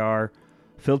 and they are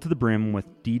filled to the brim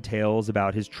with details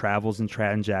about his travels and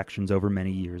transactions over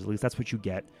many years. At least that's what you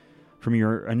get from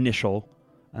your initial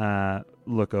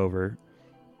look over.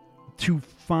 To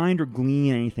find or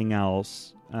glean anything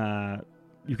else,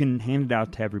 you can hand it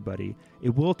out to everybody.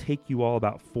 It will take you all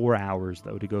about 4 hours,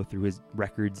 though, to go through his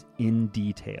records in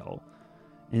detail.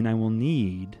 And I will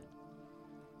need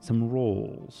some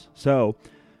rolls. So,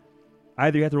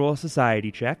 either you have to roll a society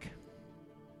check,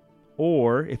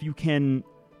 or if you can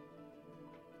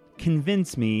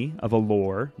convince me of a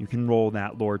lore, you can roll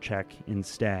that lore check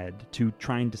instead to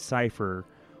try and decipher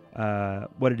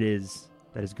what it is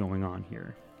that is going on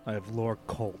here. I have lore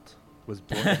cult. Was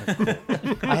born in a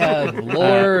cult. I have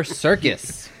lore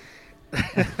circus.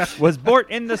 Was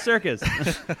Bort in the circus?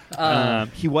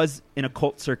 He was in a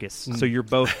cult circus, so you're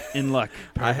both in luck.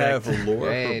 I have lore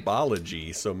Great.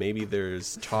 herbology, so maybe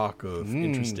there's talk of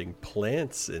interesting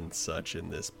plants and such in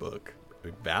this book.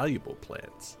 Valuable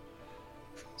plants.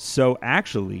 So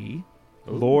actually,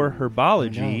 lore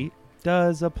herbology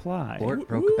does apply. Bort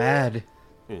broke bad.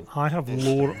 I have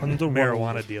lore underworld.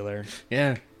 Marijuana dealer.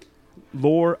 Yeah.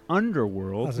 Lore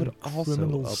underworld As in would also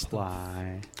criminal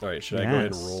apply. All right, should I go ahead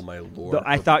and Yes. roll my lore? Though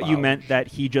I thought you herbology? meant that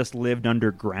he just lived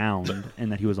underground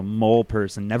and that he was a mole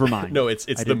person. Never mind. No, it's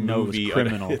I the didn't know it was movie.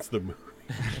 criminal. It's the movie.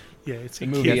 Yeah, it's The a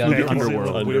movie kid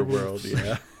Underworld. Underworld,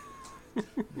 yeah.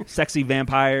 Sexy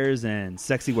vampires and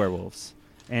sexy werewolves.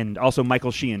 And also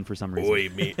Michael Sheehan for some reason. Boy,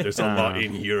 mate, there's a lot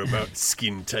in here about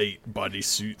skin-tight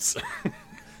bodysuits.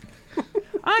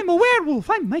 I'm a werewolf.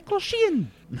 I'm Michael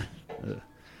Sheehan.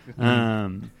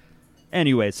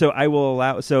 Anyway, so I will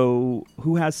allow. So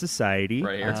who has society?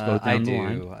 Right here. Let's go down the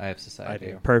line. I have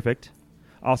society. Perfect.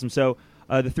 Awesome. So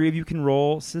the three of you can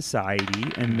roll society,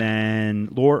 and then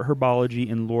lore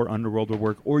herbology and lore underworld will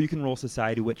work, or you can roll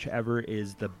society, whichever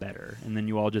is the better. And then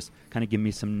you all just kind of give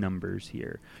me some numbers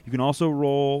here. You can also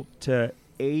roll to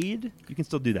aid. You can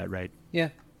still do that, right? Yeah.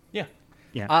 Yeah.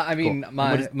 Yeah. I mean,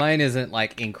 cool. mine isn't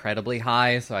like incredibly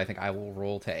high, so I think I will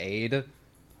roll to aid.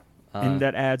 And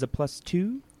that adds a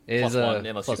 +2. Is +1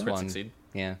 unless you +1. crit succeed.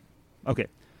 Yeah. Okay,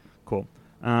 cool.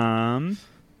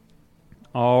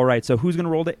 All right, so who's going to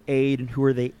roll to aid, and who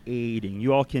are they aiding?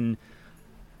 You all can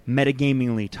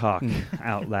metagamingly talk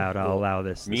out loud. I'll allow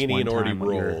this. Me and Ian one already time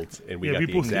while you're- rolled, and we Yeah, got we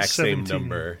the both got exact same 17.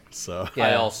 number. So Yeah.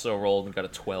 I also rolled and got a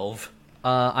 12.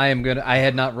 I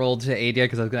had not rolled to aid yet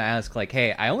because I was going to ask, like,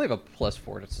 hey, I only have a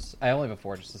 +4 to I only have a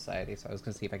 4 to society, so I was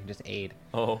going to see if I can just aid.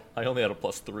 Oh, I only had a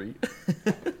 +3.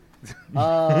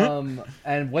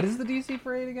 And what is the DC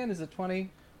for aid again? Is it 20?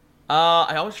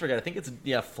 I always forget. I think it's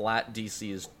flat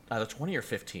DC is either 20 or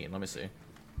 15. Let me see.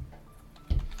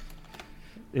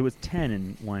 It was 10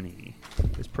 and 20.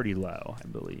 It's pretty low, I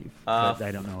believe. But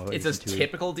I don't know. It says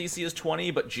typical DC is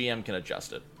 20, but GM can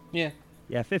adjust it. Yeah.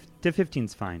 Yeah,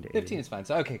 15's fine to aid. 15 is fine.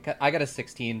 So okay, I got a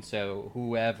 16. So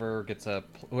whoever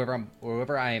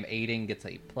I am aiding gets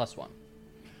a +1.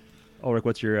 Ulrich,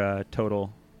 what's your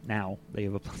total now? They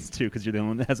have a +2 because you're the only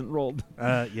one that hasn't rolled.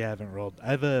 Yeah, I haven't rolled.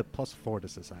 I have a +4 to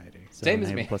society. So Same I as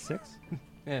have me. a +6.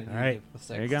 Yeah, All right.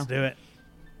 There you go. Let's do it.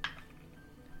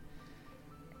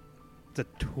 It's a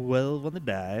 12 on the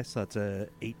die, so that's a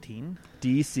 18.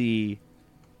 DC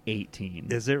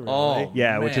 18. Is it really? Oh,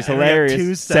 Yeah, which is man. We got hilarious.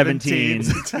 two 17.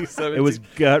 17s. It was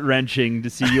gut wrenching to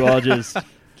see you all just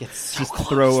Gets so just close.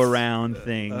 throw around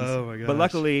things. Oh my But gosh.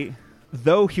 luckily,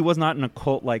 though he was not in a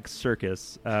cult-like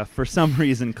circus, for some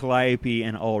reason, Calliope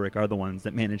and Ulrich are the ones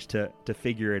that managed to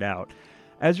figure it out.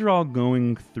 As you're all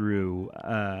going through,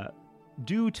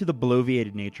 due to the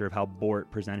bloviated nature of how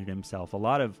Bort presented himself, a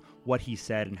lot of what he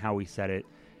said and how he said it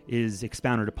is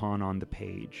expounded upon on the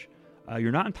page.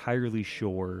 You're not entirely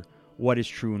sure what is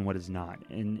true and what is not.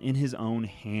 And in his own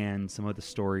hand, some of the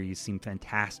stories seem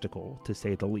fantastical, to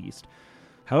say the least.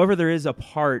 However, there is a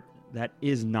part that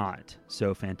is not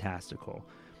so fantastical.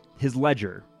 His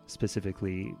ledger,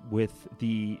 specifically, with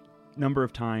the number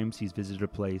of times he's visited a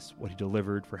place, what he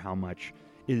delivered, for how much,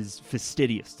 is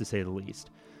fastidious, to say the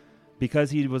least.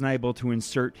 Because he was not able to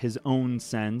insert his own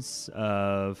sense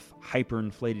of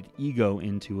hyperinflated ego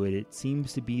into it, it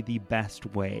seems to be the best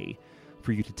way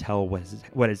for you to tell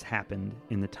what has happened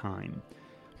in the time.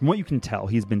 From what you can tell,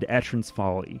 he's been to Etrin's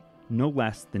Folly no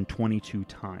less than 22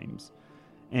 times.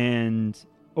 And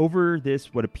over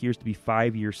this, what appears to be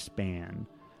 5-year span,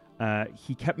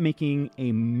 he kept making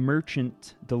a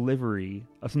merchant delivery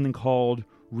of something called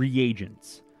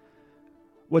reagents.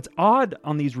 What's odd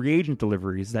on these reagent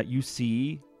deliveries is that you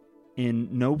see in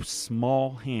no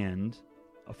small hand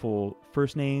a full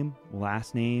first name,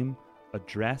 last name,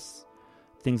 address,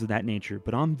 things of that nature.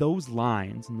 But on those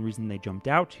lines, and the reason they jumped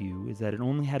out to you is that it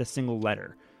only had a single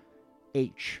letter,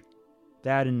 H.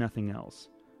 That and nothing else.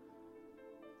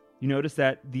 You notice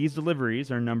that these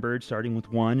deliveries are numbered starting with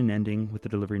 1 and ending with the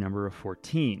delivery number of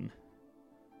 14,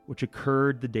 which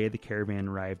occurred the day the caravan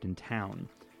arrived in town.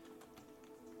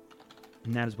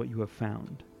 And that is what you have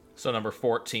found. So number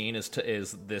 14 is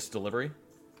this delivery?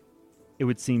 It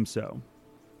would seem so.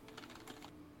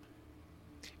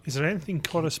 Is there anything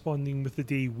corresponding with the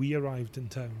day we arrived in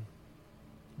town?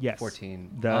 Yes.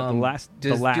 14. The last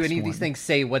Do any of one. these things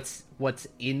say what's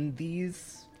in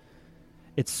these?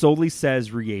 It solely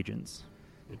says reagents.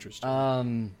 interesting.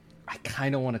 I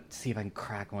kind of want to see if I can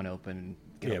crack one open. And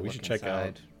get a We look should check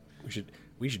inside. out.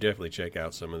 We should definitely check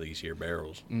out some of these here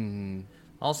barrels.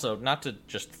 Also, not to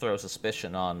just throw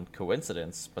suspicion on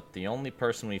coincidence, but the only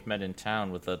person we've met in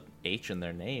town with a H in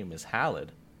their name is Halid,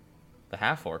 the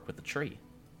half-orc with the tree.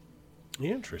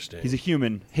 Interesting. He's a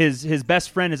human. His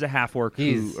best friend is a half-orc who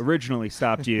He's- originally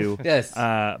stopped you. Yes.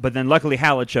 But then luckily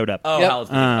Halid showed up. Oh, Yep.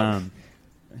 Halid's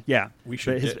Yeah. We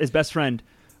should But get- his best friend,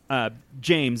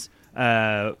 James,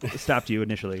 stopped you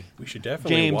initially. We should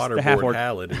definitely James, the waterboard half-orc.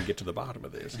 Halid and get to the bottom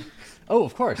of this. Oh,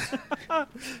 of course.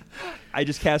 I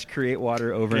just cast create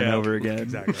water over and Yeah, over again.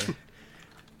 Exactly.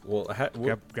 Well,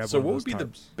 Grab so one what of would be those the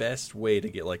tarps. best way to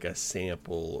get like a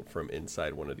sample from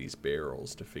inside one of these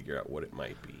barrels to figure out what it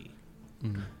might be?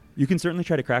 You can certainly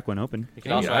try to crack one open. You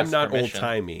can also I'm ask not permission.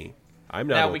 old-timey. I'm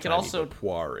not Now, old-timey, we can also- but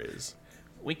Poir is.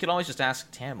 We could always just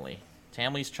ask Tamley.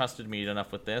 Tamley's trusted me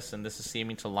enough with this, and this is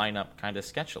seeming to line up kind of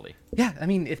sketchily. Yeah, I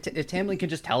mean, if Tamley can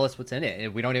just tell us what's in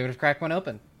it, we don't even have to crack one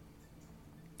open.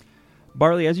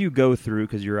 Barley, as you go through,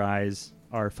 because your eyes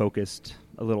are focused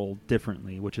a little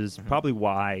differently, which is probably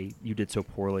why you did so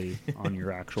poorly on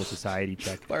your actual society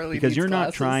check. Barley because needs you're not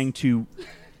glasses. trying to...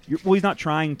 he's not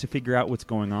trying to figure out what's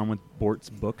going on with Bort's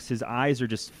books. His eyes are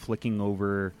just flicking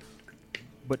over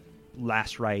what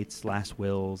last rites, last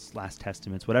wills, last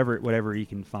testaments, whatever he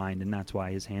can find, and that's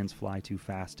why his hands fly too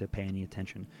fast to pay any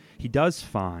attention. He does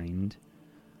find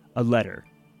a letter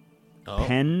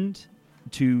penned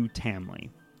to Tamley.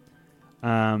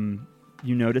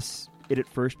 You notice it at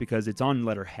first because it's on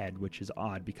letterhead, which is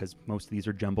odd because most of these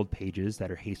are jumbled pages that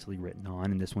are hastily written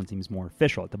on, and this one seems more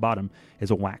official. At the bottom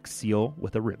is a wax seal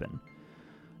with a ribbon.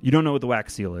 You don't know what the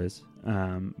wax seal is,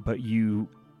 but you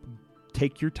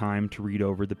take your time to read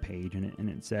over the page, and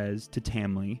it says, to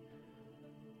Tamley,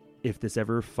 if this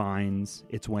ever finds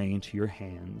its way into your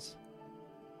hands,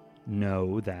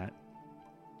 know that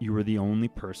you were the only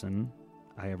person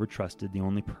I ever trusted, the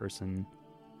only person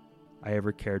I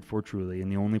ever cared for truly,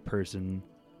 and the only person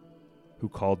who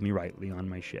called me rightly on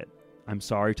my shit. I'm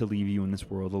sorry to leave you in this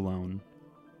world alone,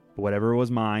 but whatever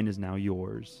was mine is now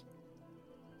yours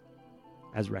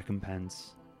as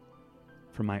recompense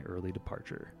for my early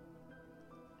departure.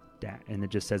 And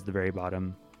it just says at the very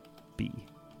bottom, B.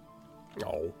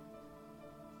 Oh.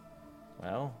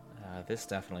 Well, this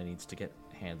definitely needs to get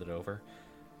handed over.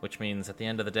 Which means, at the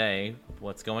end of the day,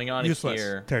 what's going on Useless.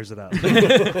 here... Tears it up.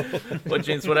 Which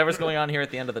means whatever's going on here at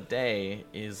the end of the day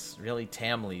is really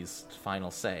Tamley's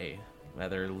final say.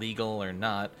 Whether legal or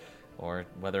not, or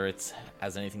whether it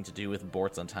has anything to do with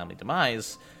Bort's untimely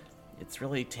demise, it's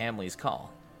really Tamley's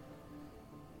call.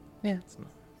 Yeah.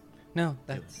 No,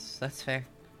 that's fair.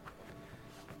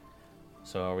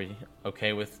 So are we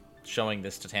okay with showing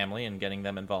this to Tamley and getting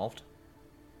them involved?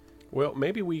 Well,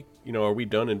 maybe we, are we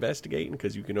done investigating?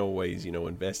 Because you can always,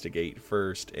 investigate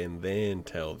first and then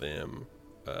tell them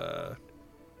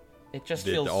It just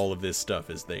that feels all of this stuff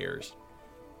is theirs.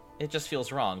 It just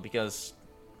feels wrong because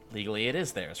legally it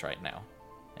is theirs right now,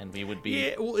 and we would be.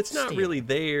 Yeah, well, it's not really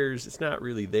theirs. It's not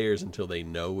really theirs until they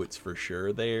know it's for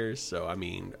sure theirs. So, I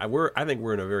mean, I think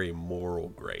we're in a very moral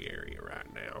gray area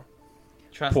right now.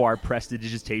 Poir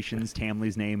prestidigitations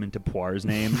Tamley's name into Poir's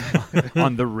name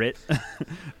on the writ.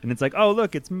 And it's like, oh,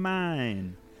 look, it's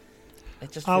mine.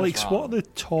 It just Alex, feels what wrong. are the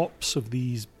tops of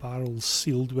these barrels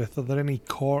sealed with? Are there any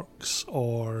corks,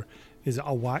 or is it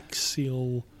a wax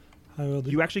seal? How are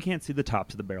they? You actually can't see the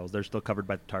tops of the barrels. They're still covered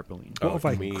by the tarpaulin. What if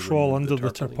I crawl under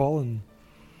the tarpaulin?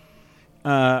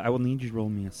 I will need you to roll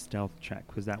me a stealth check,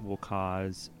 because that will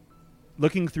cause...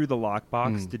 Looking through the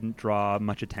lockbox didn't draw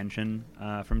much attention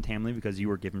from Tamley because you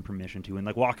were given permission to,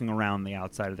 and walking around the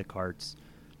outside of the carts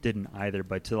didn't either.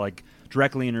 But to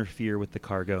directly interfere with the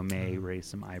cargo may raise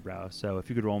some eyebrows. So if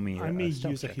you could roll me, I may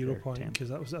stealth use a check hero there, point Tam. because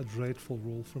that was a dreadful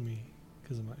roll for me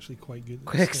because I'm actually quite good. At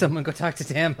Quick, this someone go talk to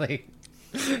Tamley.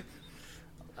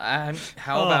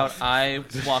 How about I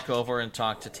walk over and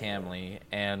talk to Tamley,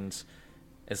 and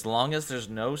as long as there's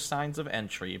no signs of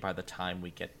entry by the time we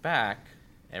get back,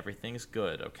 everything's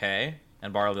good, okay?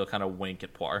 And Barley will kind of wink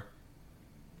at Poir.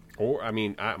 Or, I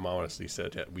mean, I'm honestly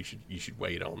said that you should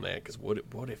wait on that, because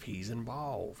what if he's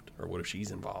involved? Or what if she's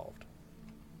involved?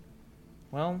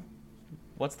 Well,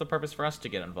 what's the purpose for us to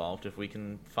get involved? If we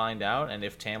can find out, and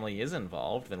if Tamley is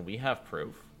involved, then we have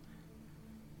proof.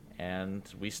 And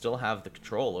we still have the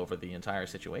control over the entire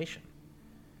situation.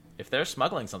 If they're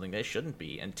smuggling something they shouldn't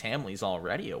be, and Tamley's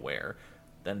already aware,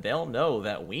 then they'll know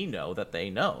that we know that they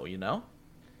know, you know?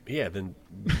 Yeah, then,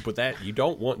 but that, you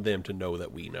don't want them to know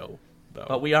that we know, though.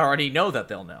 But we already know that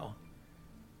they'll know.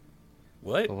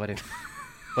 What? But what if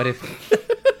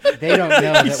they don't know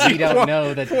that we don't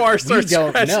know that we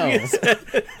don't know?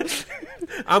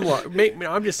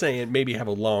 I'm just saying, maybe have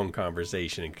a long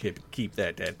conversation and keep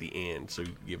that at the end, so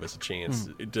you give us a chance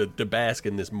to bask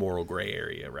in this moral gray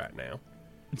area right now.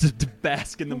 To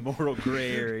bask in the moral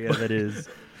gray area that is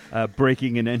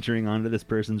breaking and entering onto this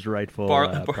person's rightful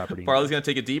property. Barley's going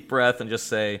to take a deep breath and just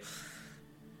say,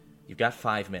 "You've got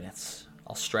 5 minutes.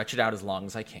 I'll stretch it out as long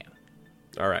as I can."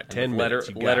 All right, And 10 with minutes.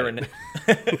 letter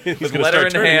He's letter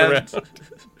in hand, around.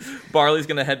 Barley's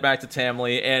going to head back to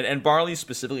Tamley, and Barley's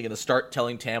specifically going to start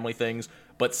telling Tamley things,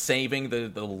 but saving the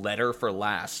letter for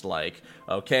last. Like,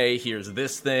 okay, here's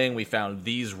this thing. We found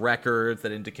these records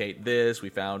that indicate this. We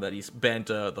found that he's bent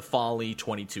the folly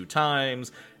 22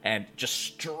 times, and just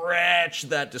stretch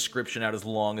that description out as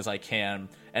long as I can.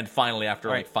 And finally,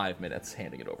 after 5 minutes,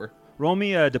 handing it over. Roll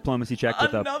me a diplomacy check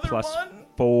with a Another one?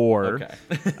 +4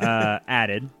 Okay.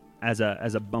 added as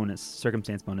a bonus,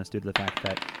 circumstance bonus, due to the fact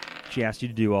that she asked you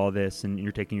to do all this and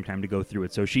you're taking your time to go through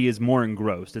it. So she is more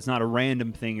engrossed. It's not a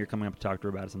random thing you're coming up to talk to her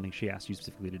about. It's something she asked you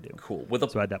specifically to do. Cool.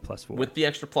 So add that +4. With the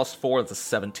extra +4, it's a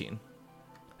 17.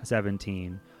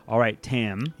 17. All right,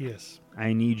 Tam. Yes.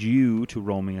 I need you to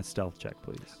roll me a stealth check,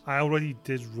 please. I already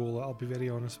did roll it, I'll be very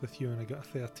honest with you, and I got a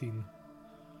 13.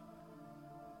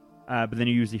 But then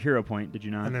you used the hero point, did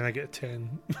you not? And then I get a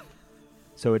 10.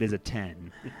 So it is a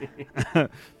 10.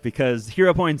 Because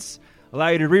hero points allow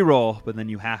you to reroll, but then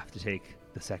you have to take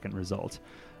the second result.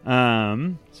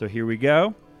 So here we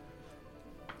go.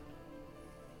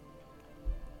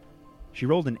 She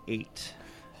rolled an 8.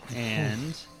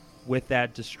 And with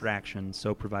that distraction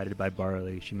so provided by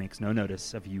Barley, she makes no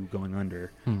notice of you going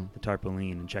under the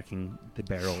tarpaulin and checking the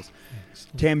barrels.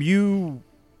 Tam, you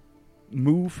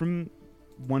move from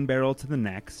one barrel to the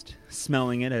next,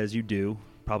 smelling it as you do,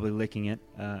 probably licking it,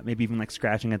 maybe even like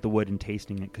scratching at the wood and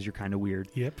tasting it because you're kind of weird.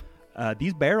 Yep.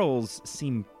 These barrels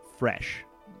seem fresh,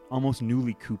 almost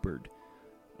newly coopered.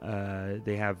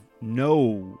 They have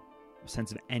no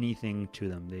sense of anything to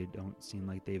them. They don't seem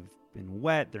like they've been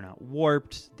wet. They're not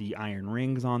warped. The iron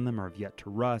rings on them are yet to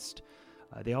rust.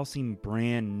 They all seem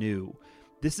brand new.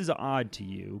 This is odd to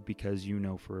you because you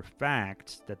know for a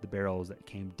fact that the barrels that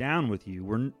came down with you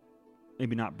were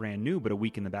maybe not brand new, but a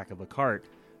week in the back of a cart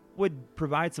would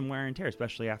provide some wear and tear,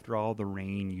 especially after all the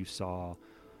rain you saw.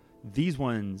 These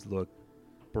ones look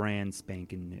brand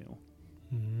spanking new.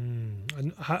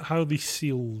 And how are they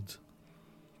sealed?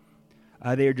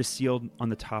 They are just sealed on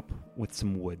the top with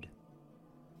some wood.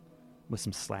 With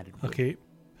some slatted wood. Okay.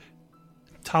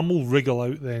 Tam will wriggle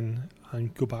out then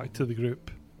and go back to the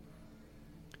group.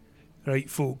 Right,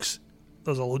 folks,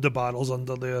 there's a load of barrels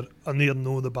under there, and they're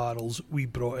no the barrels we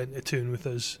brought into town with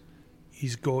us.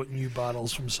 He's got new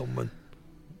barrels from someone.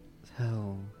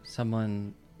 So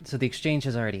the exchange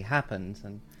has already happened,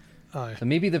 and Aye. so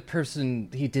maybe the person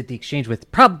he did the exchange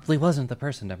with probably wasn't the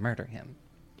person to murder him.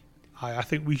 I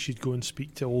think we should go and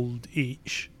speak to old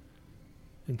H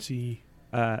and see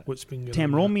what's been going on.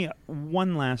 Tam, roll me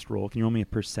one last roll. Can you roll me a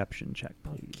perception check,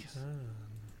 please?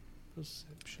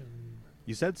 Perception.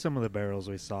 You said some of the barrels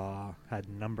we saw had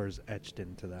numbers etched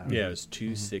into them. Yeah, it was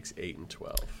 2, 6, 8, and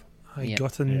 12. I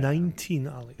got a 19,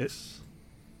 Alex.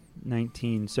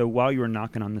 19. So while you were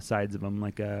knocking on the sides of them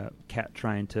like a cat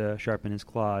trying to sharpen his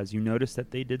claws, you noticed that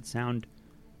they did sound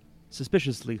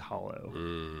suspiciously hollow.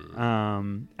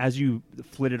 As you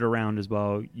flitted around as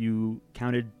well, you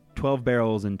counted 12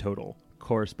 barrels in total,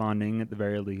 corresponding at the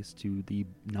very least to the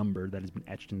number that has been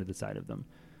etched into the side of them.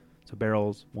 So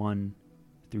barrels 1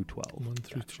 through 12. 1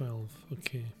 through 12,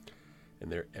 okay.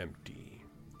 And they're empty.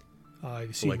 They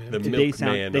So seem like empty. the They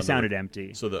milkman. sounded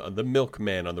empty. So the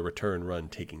milkman on the return run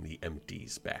taking the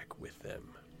empties back with them.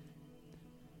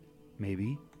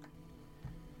 Maybe.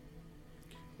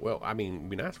 Well, I mean, it'd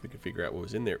be nice if we could figure out what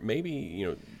was in there. Maybe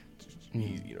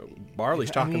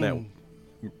Barley's talking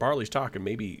Barley's talking.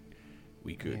 Maybe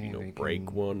we could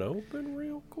break one open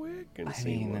real quick and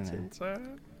see what's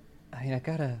inside. I mean, I've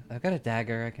got a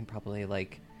dagger. I can probably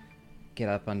get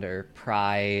up under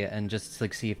pry and just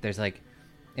see if there's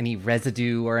any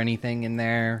residue or anything in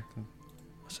there.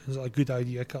 Sounds like a good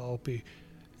idea, Calliope.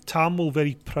 Tam will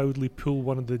very proudly pull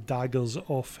one of the daggers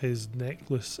off his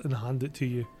necklace and hand it to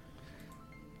you,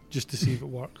 just to see if it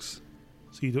works.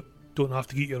 So you don't have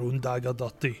to get your own dagger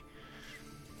dirty.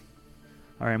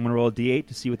 All right, I'm going to roll a d8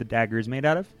 to see what the dagger is made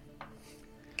out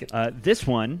of. This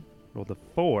one, rolled a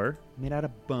 4, made out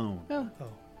of bone. Oh.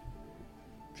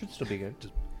 Should still be good.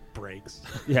 Just breaks.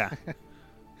 Yeah.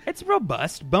 It's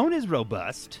robust. Bone is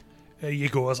robust. There you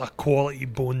go, there's a quality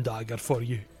bone dagger for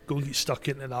you. Go get stuck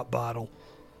into that barrel.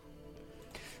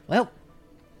 Well,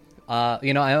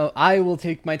 I will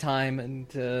take my time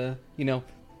and,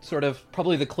 sort of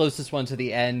probably the closest one to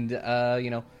the end,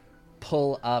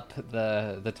 pull up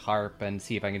the tarp and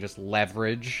see if I can just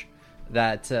leverage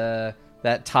that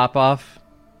top off.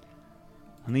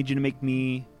 I'll need you to make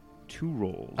me 2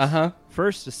 rolls. Uh-huh.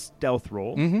 First, a stealth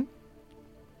roll. Mm-hmm.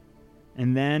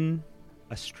 And then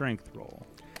a strength roll.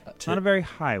 It's not a very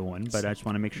high one, but I just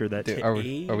want to make sure that... Are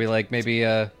we maybe...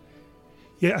 Yeah,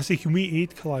 I say, can we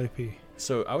aid Calliope?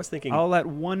 So I was thinking... I'll let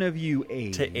one of you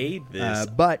aid. To aid this...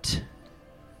 But...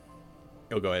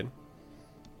 Oh, go ahead.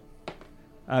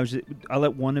 I'll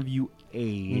let one of you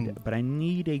aid, but I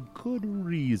need a good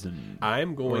reason.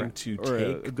 I'm going to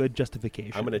take... a good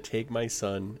justification. I'm going to take my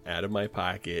son out of my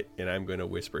pocket, and I'm going to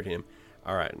whisper to him,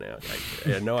 all right, now,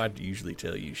 I know I usually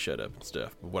tell you shut up and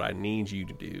stuff, but what I need you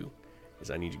to do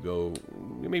is I need you to go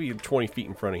maybe 20 feet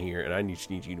in front of here, and I just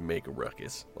need you to make a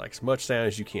ruckus, like as much sound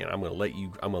as you can. I'm gonna let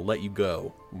you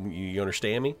go. You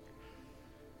understand me?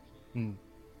 Hmm.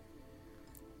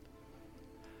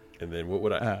 And then what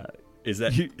would I? Is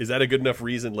that a good enough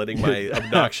reason? Letting my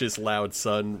obnoxious, loud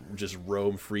son just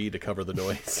roam free to cover the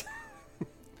noise.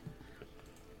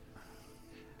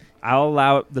 I'll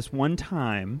allow it this one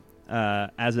time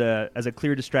as a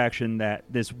clear distraction that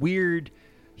this weird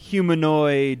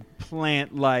humanoid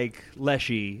plant-like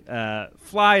Leshy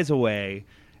flies away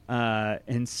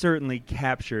and certainly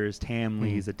captures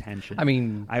Tamley's attention. I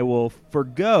mean, I will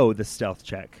forgo the stealth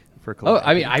check for oh, Calliope.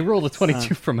 I mean, I rolled a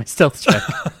 22 for my stealth check.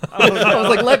 I was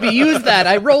like, let me use that.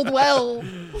 I rolled well.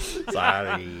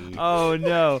 Sorry. Oh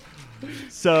no.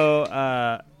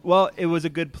 So well, it was a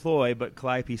good ploy, but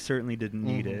Calliope certainly didn't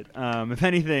need it. If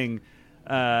anything,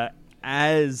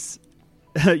 as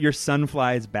your son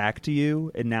flies back to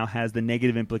you, it now has the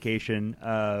negative implication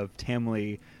of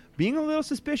Tamley being a little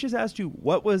suspicious as to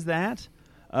what was that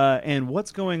and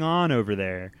what's going on over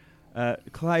there.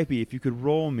 Calliope, if you could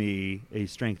roll me a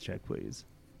strength check, please.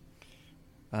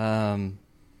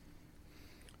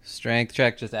 Strength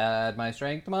check, just add my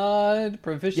strength mod.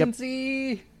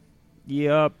 Proficiency.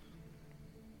 Yep.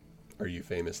 Are you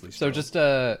famously So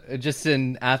strong? just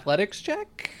an athletics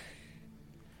check?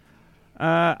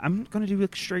 I'm going to do a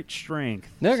straight strength.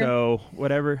 Okay. So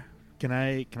whatever. Can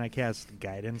I cast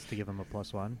guidance to give him a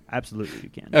 +1? Absolutely you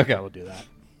can. Okay. I will do that.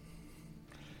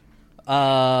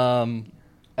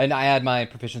 And I add my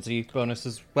proficiency bonus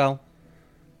as well.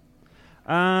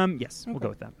 Yes, we'll go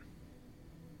with that.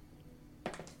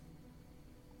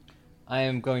 I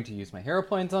am going to use my hero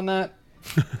points on that.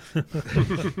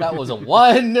 That was a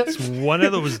 1. It's one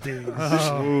of those days.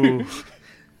 The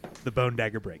bone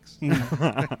dagger breaks.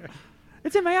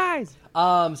 It's in my eyes.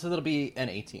 So that'll be an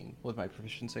 18 with my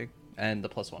proficiency and the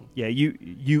 +1. Yeah,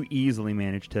 you easily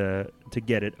manage to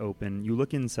get it open. You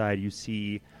look inside, you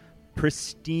see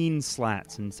pristine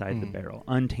slats inside the barrel,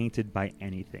 untainted by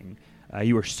anything.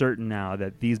 You are certain now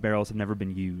that these barrels have never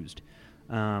been used.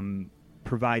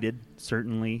 Provided,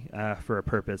 certainly, for a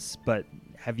purpose, but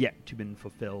have yet to been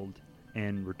fulfilled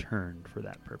and returned for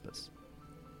that purpose.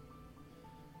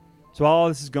 So all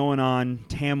this is going on.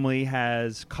 Tamley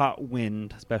has caught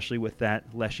wind, especially with that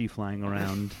Leshy flying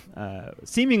around,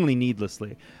 seemingly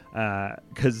needlessly,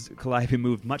 because Calliope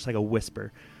moved much like a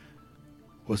whisper.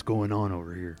 What's going on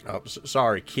over here? Oh,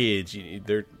 sorry, kids.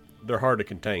 They're hard to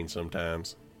contain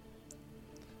sometimes.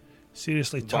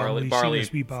 Seriously, Tom, you see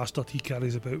this wee bastard he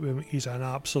carries about with him? He's an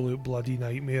absolute bloody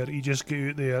nightmare. He just got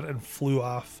out there and flew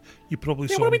off. You probably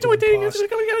saw him going past.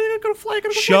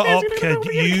 Shut up,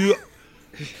 kid.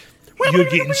 You're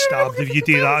getting stabbed if you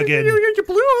do that again. You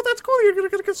blew. Oh, that's cool. You're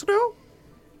gonna get snow.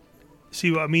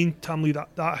 See what I mean, Tamley?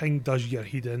 That thing does your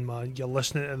head in, man. You're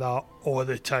listening to that all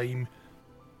the time.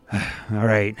 All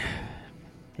right.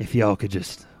 If y'all could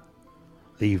just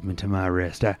leave me to my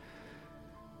rest.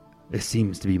 This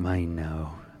seems to be mine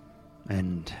now.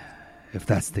 And if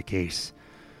that's the case,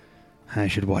 I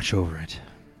should watch over it.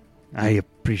 I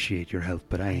appreciate your help,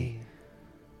 but I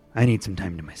need some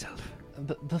time to myself.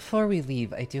 Before we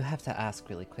leave, I do have to ask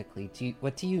really quickly.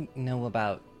 What do you know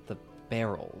about the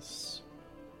barrels?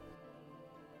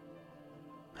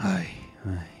 Aye.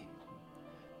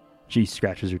 She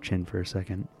scratches her chin for a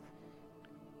second.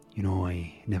 You know,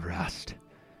 I never asked.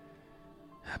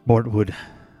 Bort would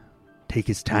take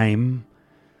his time,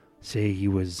 say he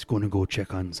was going to go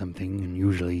check on something, and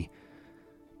usually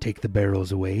take the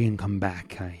barrels away and come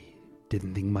back. I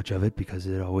didn't think much of it because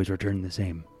it always returned the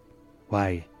same.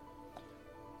 Why?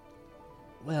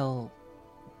 Well,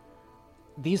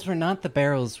 these were not the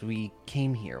barrels we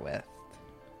came here with.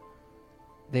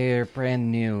 They're brand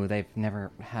new. They've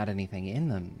never had anything in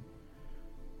them.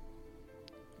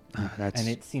 And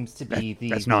it seems to be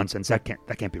that's nonsense. That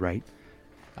can't be right.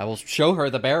 I will show her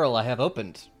the barrel I have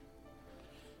opened.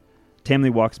 Tamley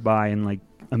walks by and like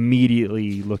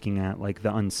immediately looking at like the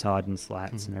unsodden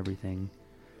slats and everything.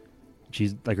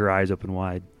 She's like her eyes open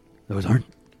wide. Those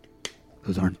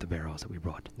aren't the barrels that we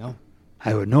brought. No.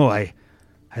 I would know. I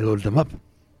loaded them up.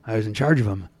 I was in charge of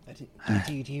them.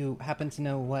 Do you happen to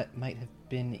know what might have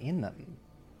been in them?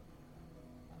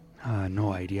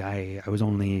 No idea. I was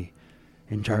only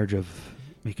in charge of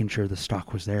making sure the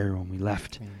stock was there when we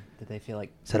left. I mean, did they feel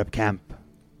like... Set up camp.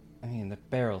 I mean, the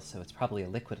barrels, so it's probably a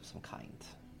liquid of some kind.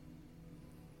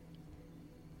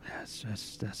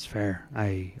 Yes, that's fair.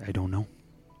 I don't know,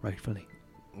 rightfully.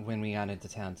 When we got into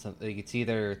town, it's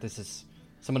either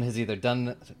someone has either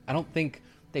done. I don't think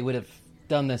they would have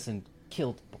done this and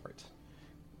killed Bort,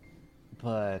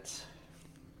 but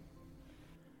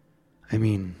I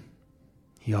mean,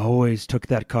 He always took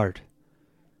that cart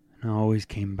and always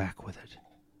came back with it.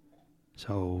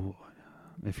 So,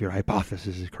 if your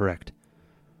hypothesis is correct,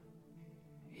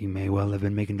 he may well have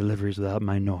been making deliveries without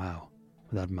my know-how,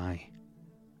 without my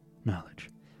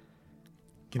knowledge.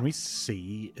 Can we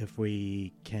see if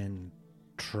we can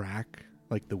track,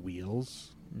 like, the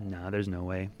wheels? No, there's no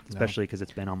way, especially because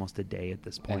it's been almost a day at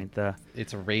this point.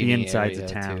 It's a The rainy insides area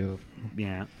of town, too.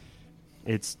 yeah,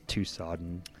 it's too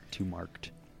sodden, too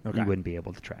marked. Okay. You wouldn't be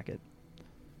able to track it.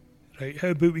 Right, how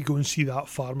about we go and see that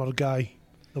farmer guy,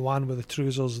 the one with the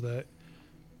trousers that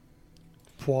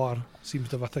Poir seems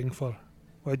to have a thing for.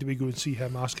 Why do we go and see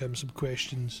him, ask him some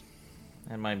questions?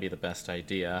 That might be the best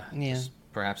idea. Yeah. Just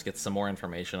perhaps get some more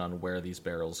information on where these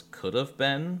barrels could have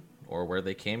been or where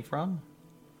they came from.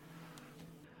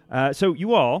 So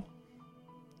you all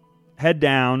head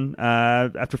down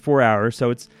after 4 hours. So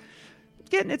it's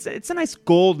a nice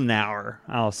golden hour,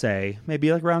 I'll say.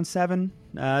 Maybe like around 7.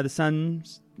 The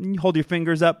sun's, you hold your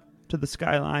fingers up to the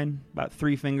skyline, about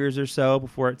 3 fingers or so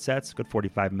before it sets. Good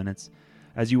 45 minutes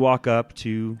as you walk up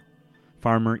to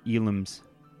Farmer Elam's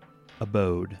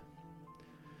abode.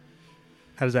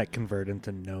 How does that convert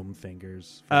into gnome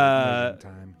fingers for measuring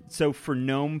time? So for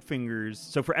gnome fingers,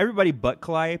 so for everybody but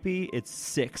Calliope, it's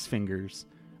 6 fingers.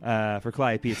 For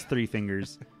Calliope, it's 3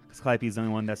 fingers. Because Calliope is the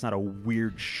only one that's not a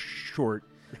weird, short,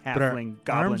 But our halfling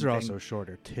goblin arms are thing. also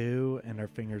shorter too, and our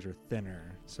fingers are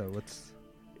thinner. So what's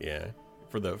Yeah.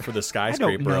 For the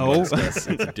skyscraper know. amongst us,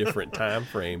 it's a different time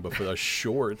frame. But for the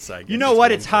shorts, I guess. You know what?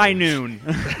 one It's high thing.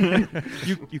 noon.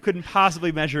 You couldn't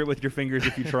possibly measure it with your fingers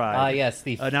if you tried. Yes,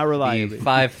 the Now reliably.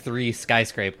 5'3"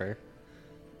 skyscraper.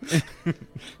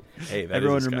 Hey, that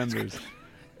Everyone is a remembers.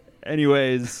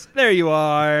 Anyways, there you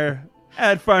are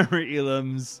at Farmer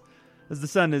Elam's as the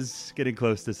sun is getting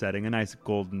close to setting, a nice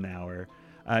golden hour.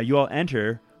 You all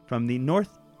enter from the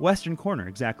northwestern corner,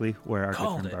 exactly where our good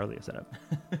Called friend it. Barley is set up.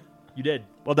 You did.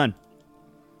 Well done.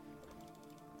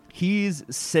 He's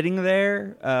sitting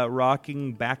there,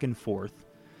 rocking back and forth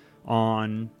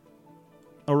on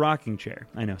a rocking chair.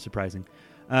 I know, surprising.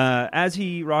 As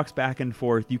he rocks back and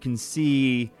forth, you can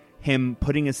see him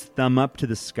putting his thumb up to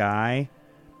the sky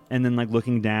and then, like,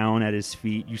 looking down at his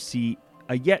feet. You see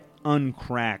a yet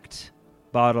uncracked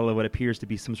bottle of what appears to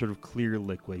be some sort of clear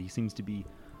liquid. He seems to be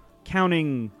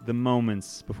counting the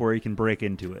moments before he can break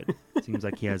into it. Seems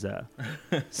like he has a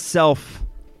self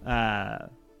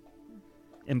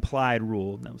implied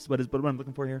rule. No, what I'm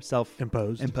looking for here?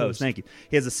 imposed? Imposed. Thank you.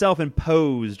 He has a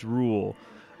self-imposed rule,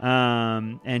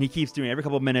 and he keeps doing it every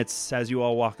couple of minutes as you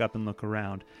all walk up and look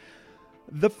around.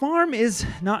 The farm is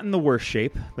not in the worst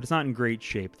shape, but it's not in great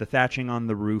shape. The thatching on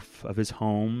the roof of his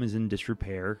home is in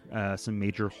disrepair. Some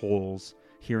major holes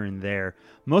here and there.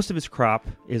 Most of his crop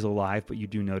is alive, but you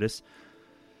do notice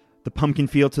the pumpkin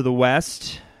field to the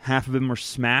west, half of them are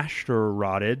smashed or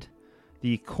rotted.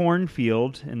 The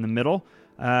cornfield in the middle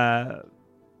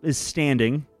is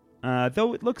standing,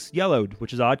 though it looks yellowed,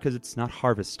 which is odd because it's not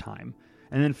harvest time.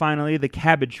 And then finally, the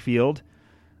cabbage field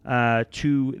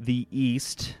to the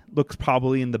east looks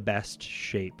probably in the best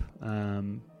shape.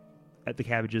 The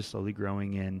cabbage is slowly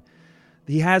growing in.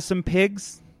 He has some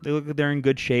pigs. They look like they're in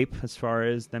good shape as far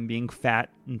as them being fat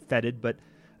and fetid, but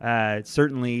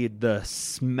certainly the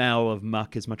smell of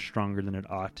muck is much stronger than it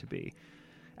ought to be.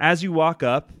 As you walk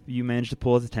up, you manage to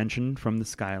pull his attention from the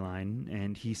skyline,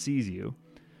 and he sees you.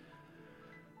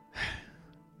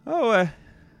 Looks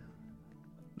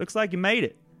like you made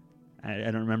it. I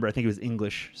don't remember. I think it was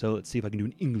English, so let's see if I can do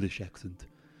an English accent.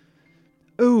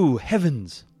 Oh,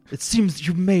 heavens! It seems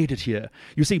you made it here.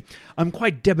 You see, I'm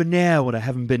quite debonair when I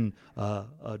haven't been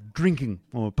drinking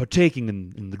or partaking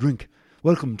in the drink.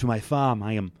 Welcome to my farm.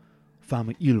 I am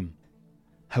Farmer Elam.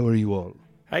 How are you all?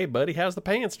 Hey, buddy, how's the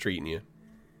pants treating you?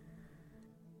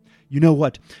 You know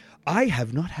what? I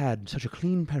have not had such a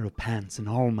clean pair of pants in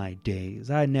all my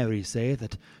days. I nary say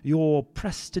that your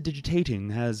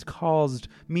prestidigitating has caused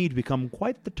me to become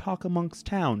quite the talk amongst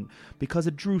town, because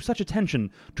it drew such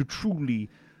attention to truly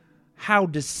how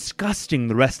disgusting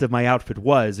the rest of my outfit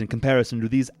was in comparison to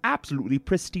these absolutely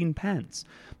pristine pants.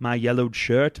 My yellowed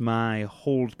shirt, my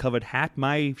hold-covered hat,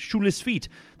 my shoeless feet.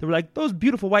 They were like, those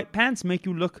beautiful white pants make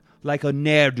you look like a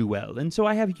ne'er-do-well, and so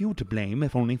I have you to blame,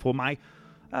 if only for my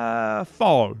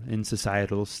fall in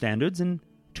societal standards, and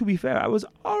to be fair, I was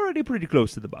already pretty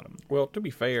close to the bottom. Well, to be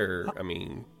fair, I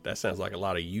mean, that sounds like a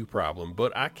lot of you problem,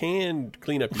 but I can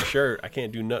clean up your shirt. I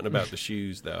can't do nothing about the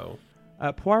shoes, though.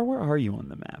 Poir, where are you on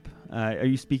the map? Are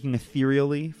you speaking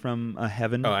ethereally from a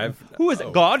heaven? Oh, Who is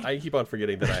it? God? I keep on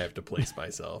forgetting that I have to place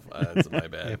myself. That's my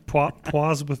bad.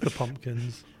 Poir's with the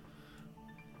pumpkins.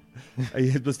 I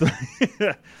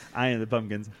am the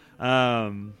pumpkins.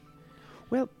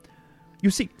 Well, you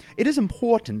see, it is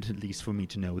important, at least for me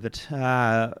to know, that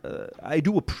I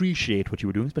do appreciate what you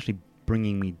were doing, especially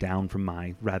bringing me down from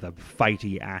my rather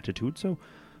fighty attitude. So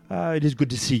it is good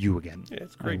to see you again. Yeah,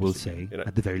 it's great. I will say,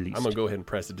 at the very least. I'm gonna go ahead and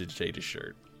prestidigitate his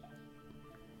shirt.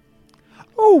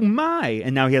 Oh my!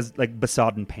 And now he has like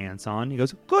besodden pants on. He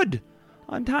goes, good.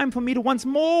 On time for me to once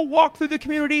more walk through the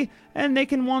community, and they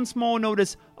can once more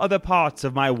notice other parts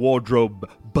of my wardrobe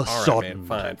besodden.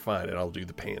 All right, man. Fine, and I'll do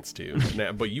the pants too.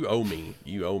 Now, but you owe me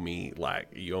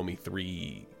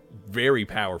 3 very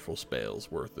powerful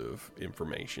spells worth of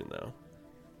information, though.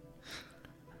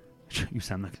 You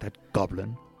sound like that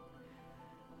goblin.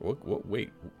 What?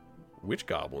 Wait, which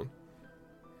goblin?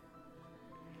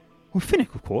 Well,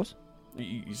 Finnick, of course.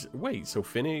 Wait, so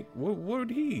Finnick, what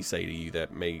did he say to you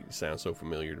that may sound so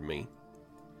familiar to me?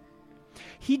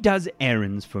 He does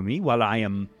errands for me while I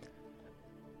am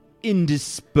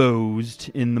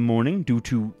indisposed in the morning due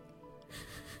to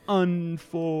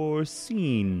unforeseen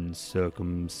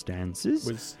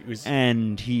circumstances.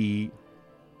 And he...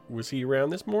 Was he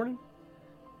around this morning?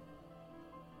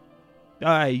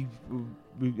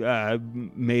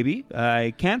 Maybe.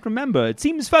 I can't remember. It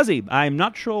seems fuzzy. I'm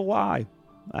not sure why.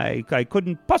 I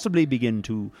couldn't possibly begin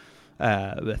to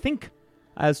think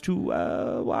as to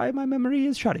why my memory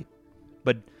is shoddy.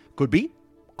 But could be.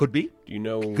 Do you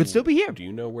know? Could still be here. Do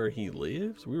you know where he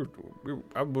lives?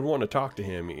 I would want to talk to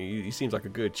him. He seems like a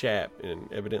good chap,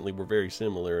 and evidently we're very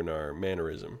similar in our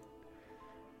mannerism.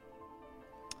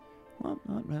 Well,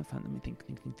 let me think.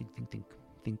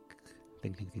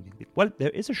 Well,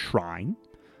 there is a shrine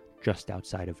just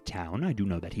outside of town. I do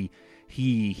know that he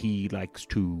likes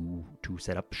to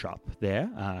set up shop there.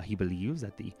 He believes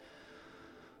that the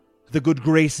good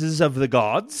graces of the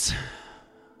gods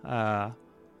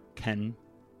can,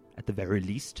 at the very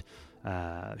least,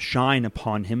 shine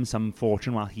upon him some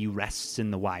fortune while he rests in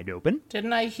the wide open.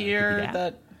 Didn't I hear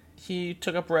that he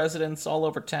took up residence all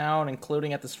over town,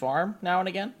 including at this farm now and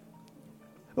again?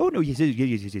 Oh, no, yes. I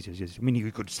mean, he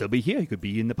could still be here. He could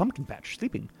be in the pumpkin patch,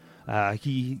 sleeping.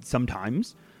 He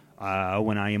sometimes,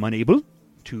 when I am unable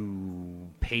to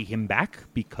pay him back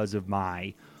because of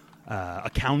my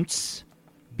accounts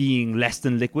being less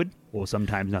than liquid, or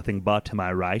sometimes nothing but, am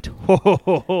I right?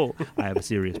 I have a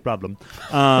serious problem.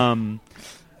 I'll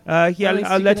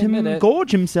let him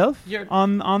gorge himself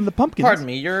on the pumpkins. Pardon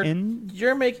me,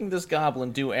 you're making this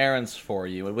goblin do errands for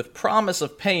you with promise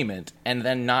of payment and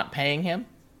then not paying him?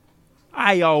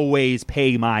 I always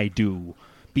pay my due,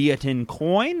 be it in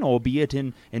coin or be it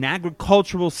in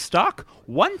agricultural stock.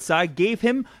 Once I gave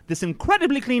him this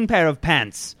incredibly clean pair of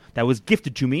pants that was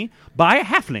gifted to me by a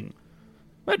halfling.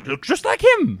 It looks just like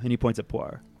him. And he points at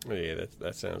Poir. Oh, yeah,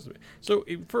 that sounds... So,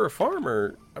 for a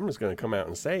farmer, I'm just going to come out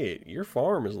and say it. Your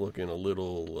farm is looking a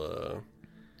little...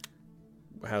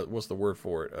 what's the word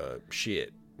for it?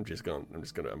 Shit. I'm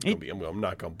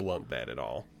not going to blunt that at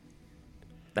all.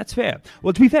 That's fair.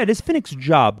 Well, to be fair, it is Finnick's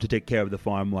job to take care of the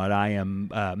farm while I am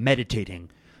meditating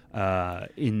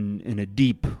in a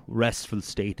deep, restful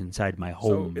state inside my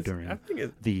home during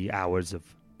the hours of...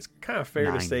 It's kind of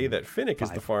fair to say that Finnick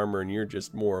is the farmer and you're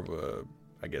just more of a,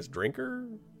 I guess, drinker?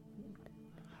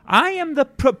 I am the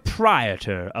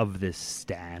proprietor of this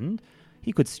stand.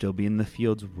 He could still be in the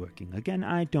fields working. Again,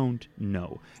 I don't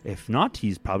know. If not,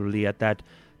 he's probably at that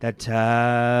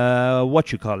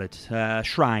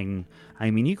shrine.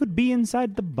 I mean, he could be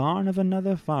inside the barn of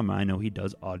another farmer. I know he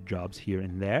does odd jobs here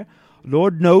and there.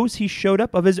 Lord knows he showed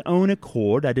up of his own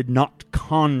accord. I did not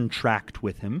contract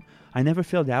with him. I never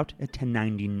filled out a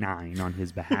 1099 on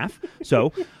his behalf.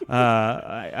 So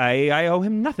I owe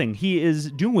him nothing. He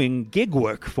is doing gig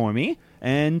work for me,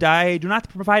 and I do not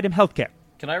provide him health care.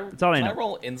 Can I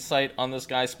roll insight on this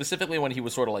guy, specifically when he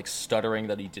was sort of like stuttering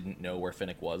that he didn't know where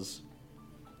Finnick was?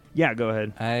 Yeah, go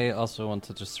ahead. I also want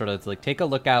to just sort of like take a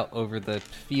look out over the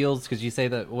fields, because you say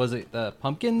that, was it the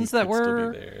pumpkins that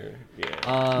were there?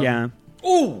 Yeah.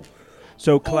 Ooh!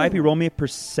 So, Calliope, roll me a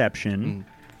perception.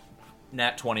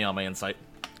 Nat 20 on my insight.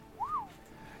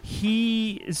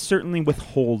 He is certainly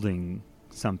withholding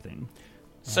something.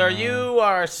 Sir, you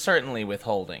are certainly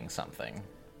withholding something.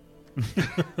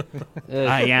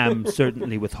 I am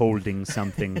certainly withholding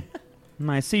something.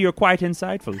 I see you're quite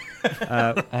insightful.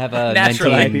 I have a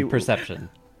 19 perception.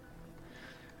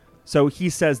 So he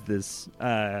says this.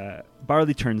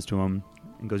 Barley turns to him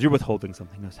and goes, "You're withholding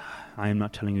something." He goes, "I am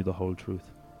not telling you the whole truth.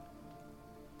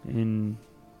 In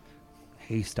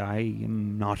haste, I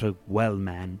am not a well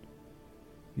man.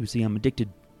 You see, I'm addicted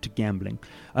to gambling.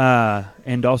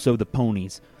 And also the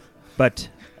ponies. But,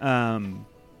 and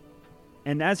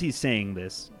as he's saying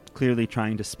this, clearly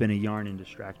trying to spin a yarn and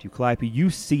distract you, Calliope, you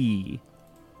see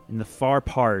in the far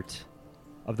part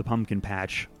of the pumpkin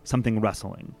patch something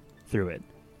rustling through it,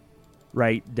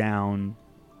 right down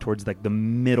towards like the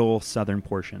middle southern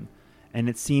portion, and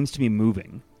it seems to be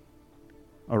moving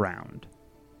around.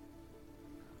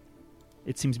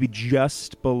 It seems to be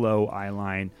just below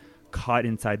eyeline, caught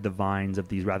inside the vines of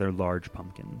these rather large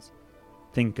pumpkins.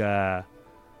 Think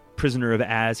Prisoner of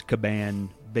Azkaban,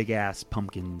 big-ass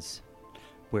pumpkins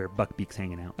where Buckbeak's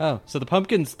hanging out. Oh, so the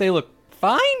pumpkins, they look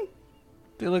fine?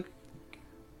 They look,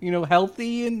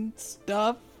 healthy and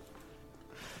stuff?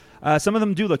 Some of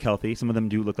them do look healthy. Some of them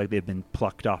do look like they've been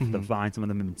plucked off the vine. Some of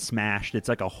them have been smashed. It's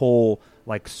like a whole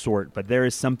sort, but there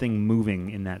is something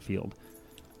moving in that field.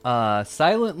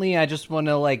 Silently, I just want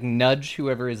to nudge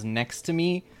whoever is next to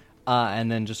me,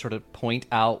 and then just sort of point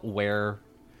out where,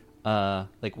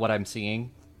 what I'm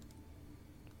seeing.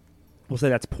 We'll say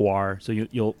that's Poir. So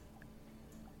you'll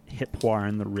hit Poir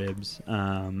in the ribs,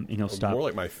 and he'll stop. More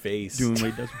like my face. Doing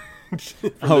what he does.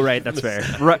 Oh, right, that's fair.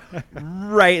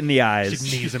 Right in the eyes.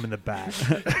 She knees him in the back.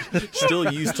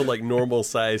 Still used to normal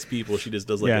sized people. She just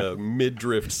does a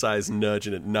midriff size nudge,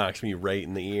 and it knocks me right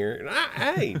in the ear.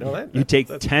 Hey, no, you take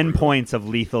 10 points of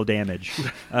lethal damage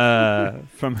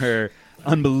from her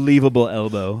unbelievable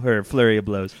elbow, her flurry of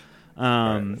blows.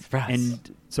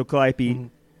 And so Calliope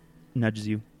nudges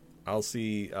you. I'll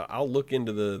see. I'll look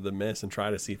into the mess and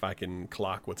try to see if I can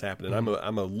clock what's happening.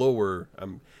 I'm a lower.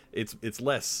 It's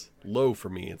less low for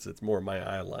me. It's more my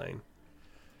eye line.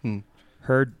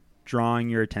 Her drawing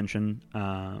your attention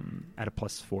at a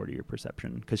 +4 to your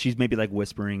perception, because she's maybe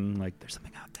whispering there's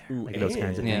something out there, those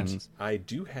kinds of things. I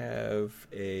do have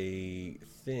a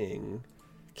thing.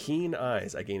 Keen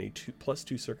eyes. I gain a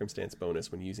 +2 circumstance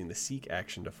bonus when using the seek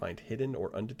action to find hidden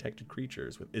or undetected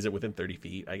creatures. Is it within 30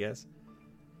 feet? I guess.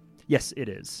 Yes, it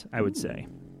is, I would say.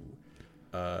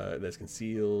 That's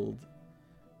concealed.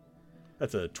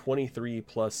 That's a 23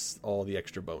 plus all the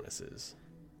extra bonuses.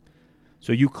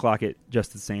 So you clock it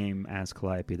just the same as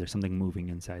Calliope. There's something moving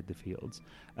inside the fields.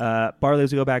 Barley,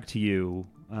 as we go back to you,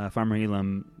 Farmer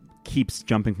Elam keeps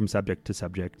jumping from subject to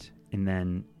subject, and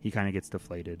then he kind of gets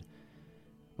deflated.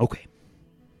 Okay.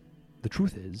 The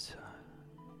truth is,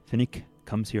 Finnick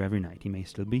comes here every night. He may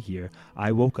still be here.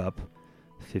 I woke up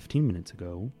 15 minutes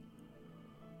ago,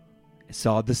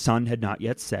 saw the sun had not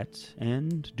yet set,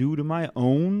 and due to my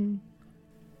own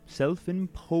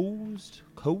self-imposed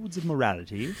codes of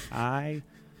morality, I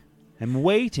am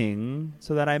waiting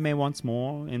so that I may once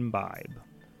more imbibe.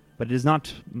 But it is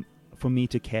not for me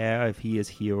to care if he is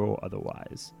here or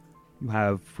otherwise. You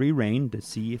have free rein to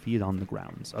see if he is on the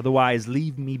grounds. Otherwise,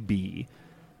 leave me be.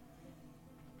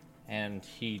 And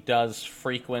he does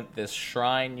frequent this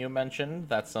shrine you mentioned.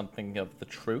 That's something of the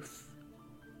truth.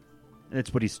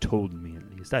 That's what he's told me,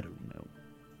 at least. I don't know.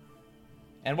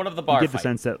 And what of the bar fight? You get the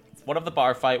sense that... What of the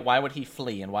bar fight? Why would he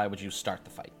flee, and why would you start the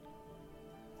fight?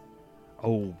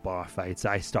 Oh, bar fights.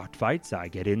 I start fights. I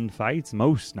get in fights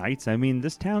most nights. I mean,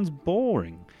 this town's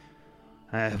boring.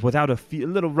 Without a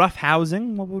little rough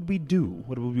housing, what would we do?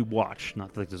 What would we watch?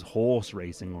 Not like there's horse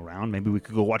racing around. Maybe we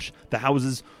could go watch the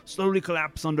houses slowly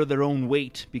collapse under their own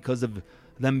weight because of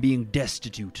them being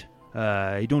destitute.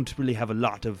 You don't really have a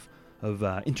lot of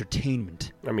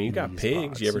entertainment. I mean, you got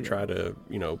pigs. You ever try to,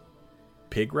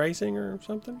 pig racing or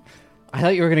something? I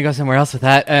thought you were going to go somewhere else with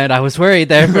that, and I was worried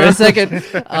there for a second.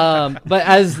 But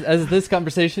as this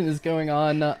conversation is going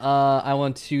on, I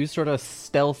want to sort of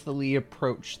stealthily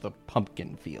approach the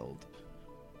pumpkin field.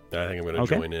 I think I'm going to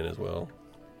join in as well.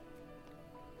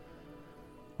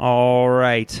 All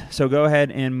right. So go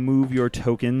ahead and move your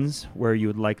tokens where you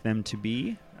would like them to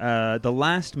be. The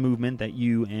last movement that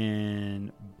you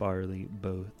and Barley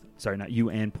both... Sorry, not you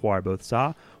and Poir both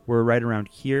saw were right around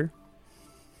here.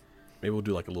 Maybe we'll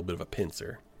do a little bit of a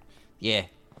pincer. Yeah.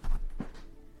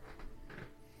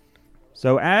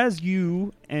 So as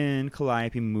you and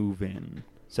Calliope move in,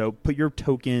 so put your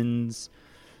tokens...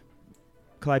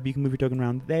 Calliope, you can move your token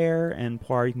around there, and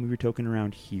Poir, you can move your token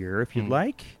around here if you'd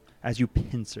like, as you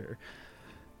pincer.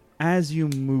 As you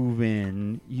move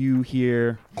in, you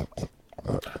hear...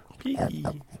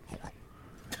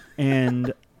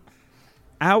 And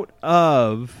out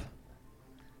of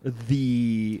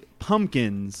the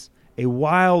pumpkins, a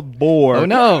wild boar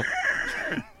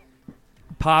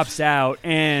pops out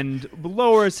and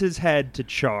lowers his head to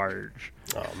charge.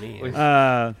 Oh,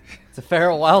 man. It's a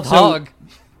feral wild hog.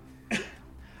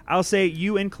 I'll say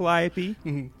you and Calliope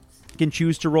can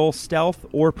choose to roll stealth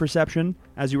or perception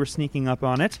as you were sneaking up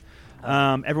on it.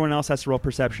 Everyone else has to roll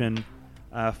perception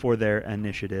for their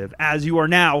initiative, as you are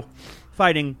now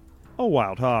fighting a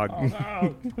wild hog. Oh,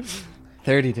 no.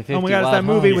 30 to 50. Oh my god, it's that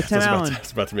movie with Tim Allen. I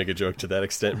was about to make a joke to that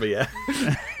extent, but yeah.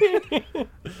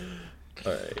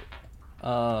 All right.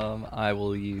 I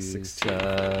will use 16.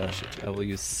 I will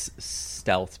use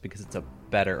stealth because it's a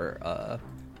better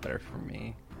for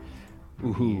me.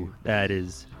 Ooh, that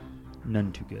is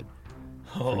none too good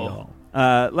for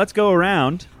y'all. Let's go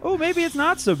around. Oh, maybe it's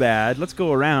not so bad. Let's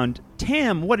go around.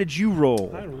 Tam, what did you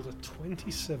roll? I rolled a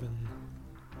 27.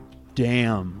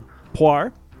 Damn.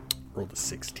 Poir? Rolled a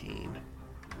 16.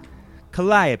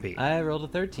 Calliope? I rolled a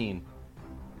 13.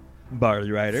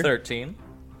 Barley Rider? 13.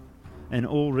 And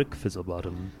Ulrich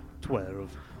Fizzlebottom?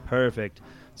 12. Perfect.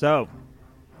 So,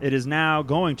 it is now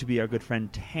going to be our good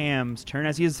friend Tam's turn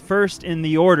as he is first in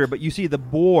the order, but you see the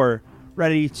boar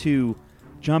ready to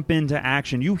jump into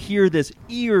action. You hear this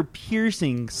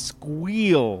ear-piercing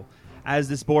squeal as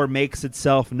this boar makes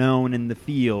itself known in the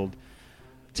field.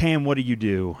 Tam, what do you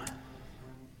do?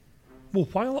 Well,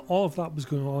 while all of that was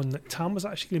going on, Tam was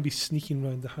actually going to be sneaking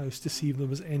around the house to see if there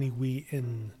was any way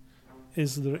in.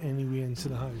 Is there any way into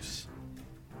the house?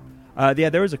 Yeah,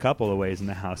 there was a couple of ways in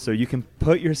the house. So you can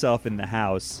put yourself in the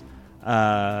house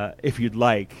if you'd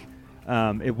like.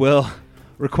 It will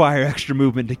require extra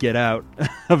movement to get out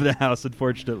of the house,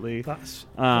 unfortunately. That's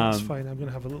fine. I'm going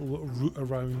to have a little route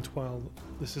around while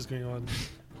this is going on.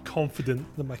 Confident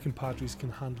that my compadres can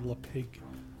handle a pig.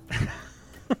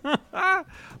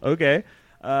 Okay.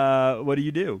 What do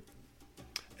you do?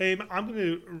 I'm going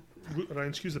to route around,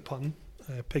 excuse the pun,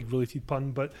 pig-related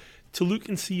pun, but to look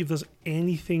and see if there's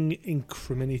anything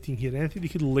incriminating here, anything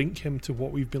that could link him to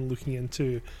what we've been looking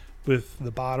into with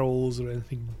the barrels or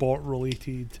anything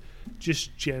bot-related,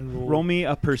 just general. Roll me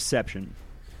a perception.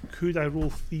 Could I roll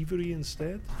thievery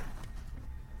instead?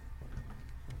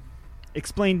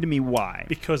 Explain to me why.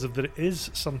 Because if there is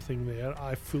something there,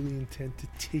 I fully intend to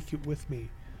take it with me.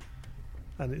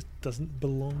 And it doesn't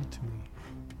belong to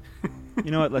me.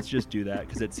 You know what? Let's just do that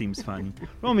because it seems fun.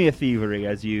 Roll me a thievery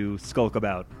as you skulk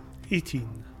about.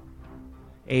 18.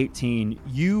 18.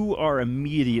 You are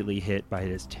immediately hit by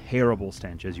this terrible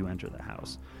stench as you enter the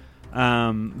house.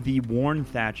 The worn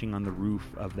thatching on the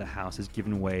roof of the house has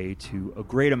given way to a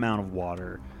great amount of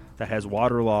water that has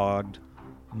waterlogged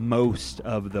most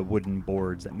of the wooden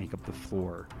boards that make up the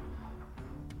floor.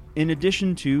 In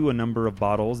addition to a number of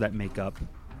bottles that make up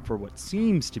for what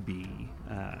seems to be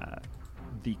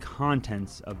the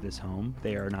contents of this home,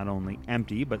 they are not only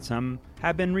empty, but some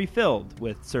have been refilled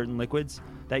with certain liquids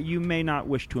that you may not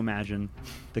wish to imagine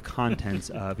the contents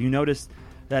of. You notice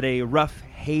that a rough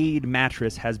hayed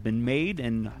mattress has been made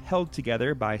and held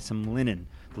together by some linen.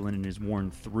 The linen is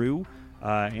worn through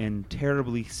and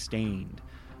terribly stained.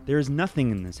 There is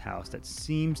nothing in this house that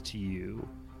seems to you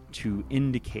to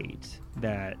indicate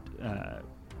that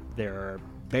there are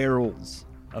barrels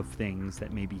of things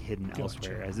that may be hidden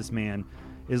elsewhere, as this man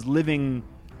is living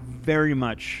very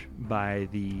much by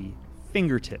the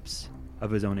fingertips of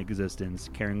his own existence,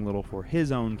 caring little for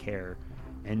his own care,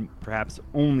 and perhaps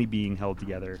only being held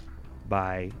together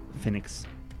by Finnick's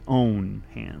own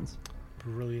hands.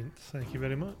 Brilliant. Thank you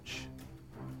very much.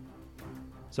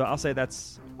 So I'll say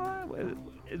that's...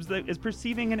 is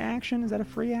perceiving an action? Is that a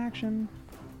free action?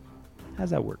 How does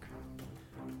that work?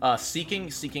 Seeking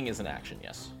is an action,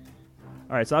 yes.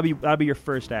 All right, so that'll be your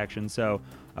first action. So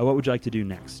what would you like to do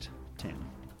next, Tim?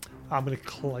 I'm going to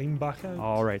climb back out.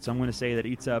 All right, so I'm going to say that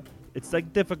it's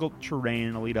like difficult terrain.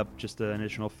 It'll eat up just an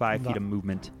additional 5 feet of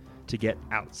movement to get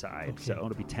outside. Okay. So it'll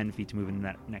be 10 feet to move in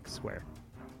that next square.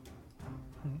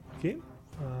 Okay.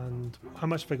 And how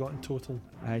much have I got in total?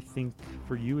 I think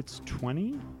for you it's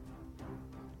 20,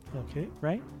 Okay.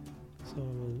 right? So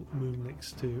we'll move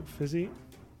next to Fizzy.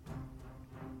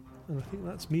 And I think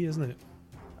that's me, isn't it?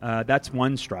 That's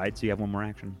one stride, so you have one more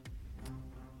action.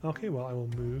 Okay, well, I will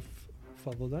move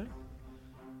further down.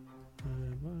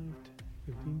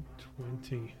 5, 15,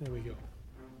 20. There we go.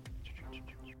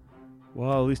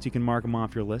 Well, at least you can mark them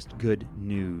off your list. Good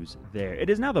news there. It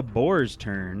is now the boar's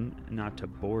turn, not to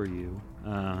bore you.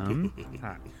 I don't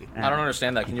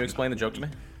understand that. Can you explain the joke to me?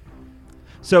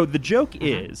 So the joke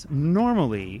is,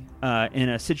 normally in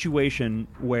a situation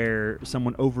where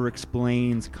someone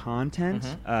over-explains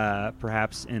content,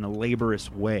 perhaps in a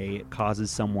laborious way, it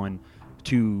causes someone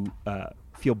to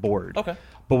feel bored. Okay.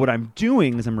 But what I'm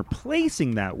doing is I'm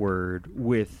replacing that word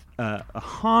with a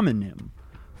homonym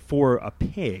for a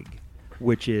pig,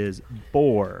 which is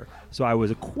boar. So I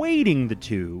was equating the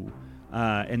two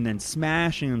and then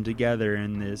smashing them together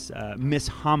in this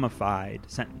mishomified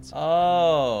sentence.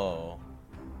 Oh.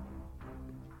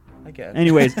 I guess.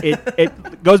 Anyways,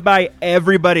 it goes by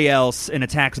everybody else and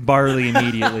attacks Barley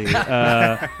immediately.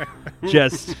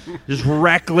 Just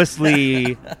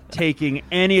recklessly taking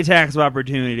any attacks of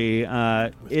opportunity.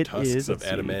 It Tusks is of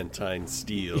adamantine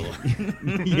steel.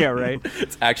 yeah, right.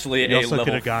 It's actually You a also level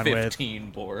could've gone with-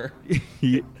 15 boar.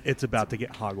 It's about to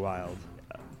get hog wild.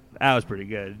 That was pretty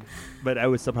good, but I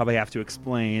would still probably have to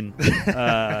explain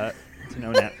to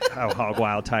know how Hog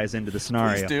Wild ties into the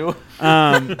scenario. Please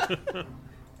do.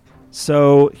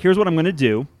 So here's what I'm going to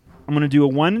do. I'm going to do a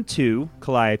 1-2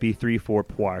 Calliope, 3-4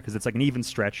 Poir, because it's like an even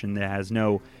stretch and it has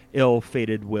no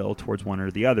ill-fated will towards one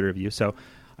or the other of you. So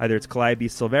either it's Calliope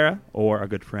Silvera or our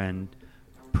good friend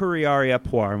Puriaria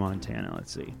Poir Montana.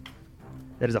 Let's see.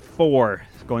 That is a 4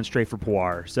 going straight for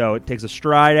Poir. So it takes a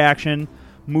stride action,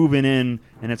 moving in,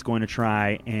 and it's going to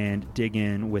try and dig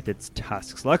in with its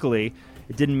tusks. Luckily,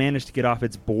 it didn't manage to get off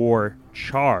its boar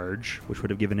charge, which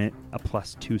would have given it a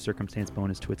 +2 circumstance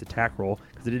bonus to its attack roll,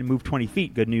 because it didn't move 20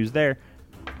 feet. Good news there.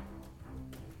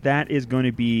 That is going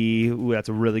to be, that's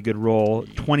a really good roll,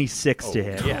 26 to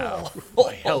hit. Yeah.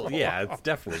 Hell yeah, it's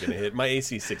definitely going to hit. My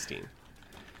AC 16.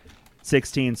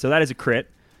 16, so that is a crit,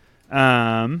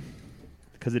 because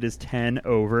it is 10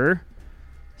 over.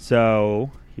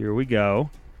 So here we go.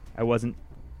 I wasn't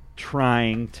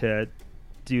trying to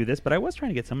do this, but I was trying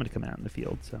to get someone to come out in the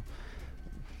field. So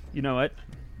you know what?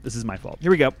 This is my fault.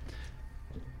 Here we go.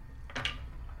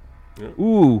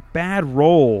 Ooh, bad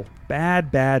roll.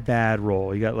 Bad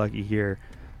roll. You got lucky here.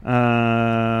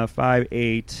 5,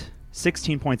 8,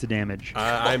 16 points of damage.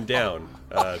 I'm down.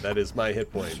 That is my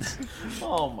hit points.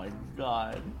 Oh my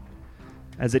god.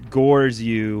 As it gores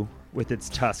you with its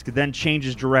tusk, it then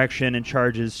changes direction and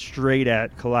charges straight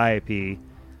at Calliope,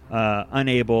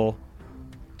 unable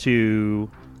to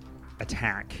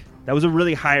attack. That was a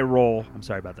really high roll. I'm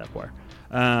sorry about that, Poir.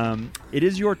 It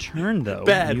is your turn, though.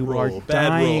 Bad you roll. are Bad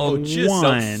dying roll.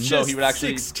 one. So he would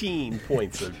actually 16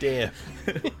 points of damage.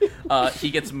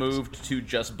 he gets moved to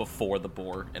just before the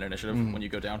boar in initiative when you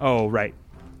go down. Oh, right.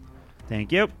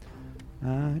 Thank you.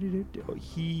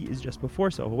 He is just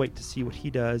before, so we'll wait to see what he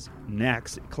does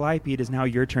next. Calliope, it is now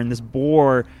your turn. This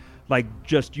boar,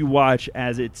 just you watch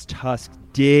as its tusk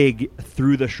dig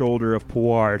through the shoulder of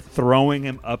Poir, throwing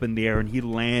him up in the air, and he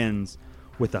lands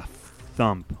with a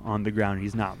thump on the ground.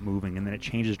 He's not moving, and then it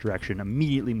changes direction,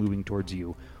 immediately moving towards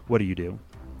you. What do you do?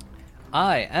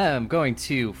 I am going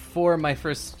to, for my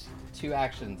first 2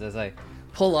 actions, as I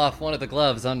pull off one of the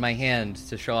gloves on my hand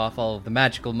to show off all of the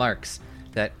magical marks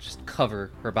that just cover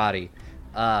her body,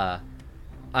 I'm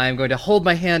going to hold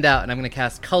my hand out and I'm going to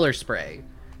cast Color Spray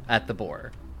at the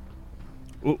boar.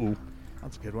 Ooh.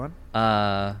 That's a good one.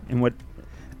 And what?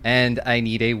 And I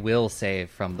need a will save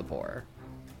from the boar.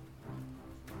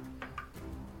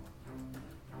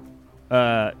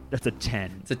 That's a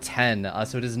 10. It's a 10,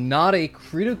 so it is not a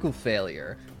critical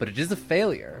failure, but it is a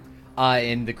failure.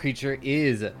 And the creature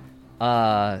is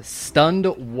stunned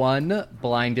 1,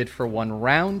 blinded for 1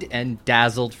 round, and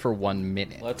dazzled for 1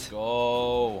 minute. Let's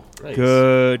go. Nice.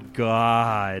 Good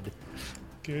God.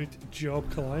 Good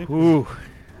job, Calliope. Ooh.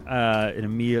 It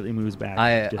immediately moves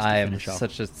back. just to I am finish off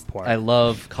such a. Poir. I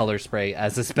love Color Spray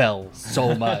as a spell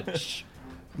so much.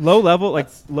 low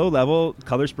level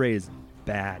color spray is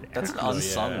bad. That's an actually.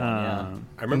 unsung one, yeah.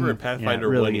 I remember in Pathfinder it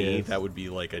really 1E, is. that would be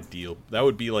like a deal. That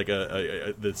would be like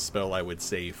the spell I would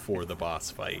say for the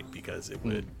boss fight because it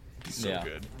would be so Yeah.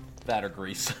 good. That or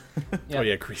grease. Oh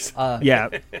yeah, Grease. Yeah.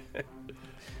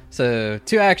 So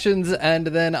 2 actions, and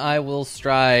then I will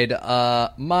stride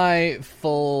my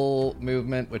full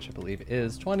movement, which I believe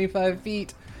is 25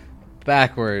 feet,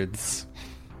 backwards.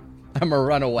 I'm gonna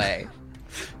run away.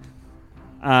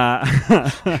 I'm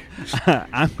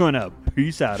gonna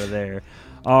peace out of there.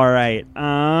 All right.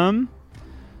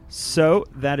 So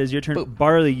that is your turn. Boop.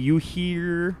 Barley, you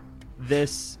hear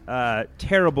this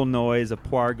terrible noise of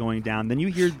Poir going down. Then you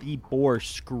hear the boar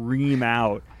scream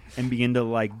out and begin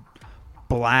to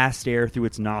blast air through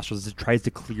its nostrils as it tries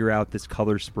to clear out this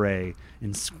color spray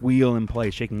and squeal in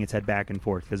place, shaking its head back and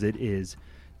forth because it is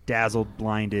dazzled,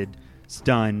 blinded,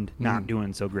 stunned, not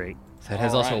doing so great. So it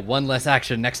has All also right. 1 less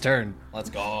action next turn. Let's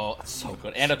go. It's so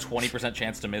good. And a 20%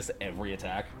 chance to miss every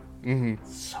attack. Mm-hmm.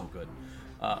 So good.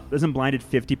 Isn't blinded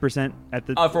 50% at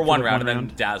the For one the round, and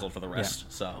then dazzled for the rest. Yeah.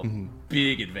 So,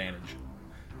 big advantage.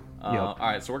 Yep. All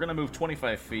right, so we're going to move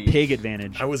 25 feet. Pig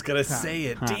advantage. I was gonna say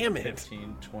it. Damn it.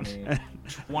 15, 20,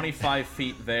 25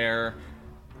 feet there.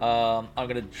 I'm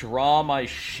going to draw my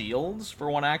shields for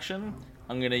 1 action.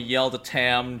 I'm going to yell to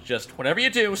Tam, just whatever you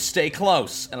do, stay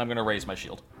close. And I'm going to raise my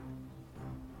shield.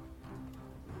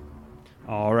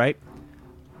 All right.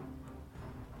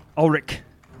 Ulrich,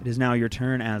 it is now your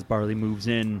turn as Barley moves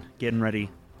in, getting ready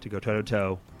to go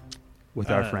toe-to-toe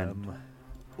with our friend.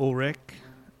 Ulrich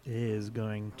is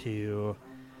going to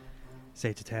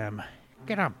say to Tam,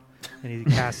 "Get him!" And he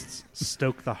casts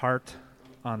Stoke the Heart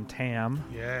on Tam.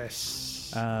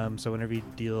 Yes. So whenever you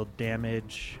deal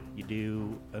damage, you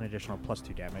do an additional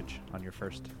 +2 damage on your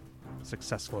first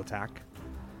successful attack.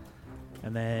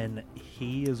 And then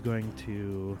he is going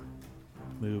to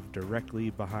move directly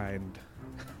behind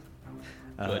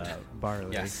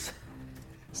Barley. Yes.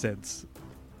 Since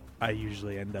I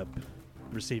usually end up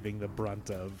receiving the brunt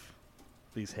of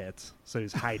these hits. So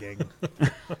he's hiding.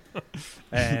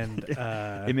 And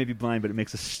It may be blind, but it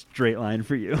makes a straight line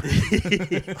for you.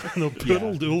 No, poor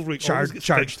old Ulrich always gets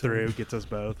charge picked through, on. gets us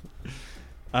both.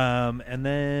 And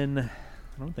then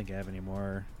I don't think I have any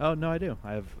more. Oh no, I do.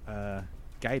 I have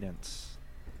guidance.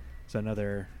 So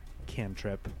another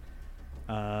cantrip.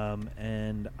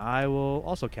 And I will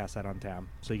also cast that on Tam.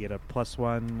 So you get a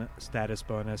 +1 status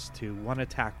bonus to one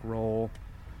attack roll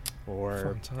or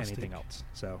Fantastic. anything else.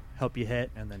 So help you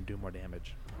hit and then do more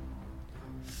damage.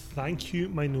 Thank you,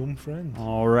 my gnome friend.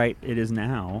 All right, it is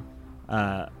now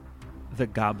the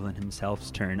goblin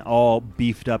himself's turn, all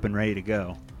beefed up and ready to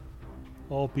go.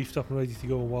 All beefed up and ready to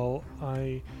go. Well,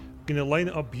 I'm going to line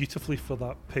it up beautifully for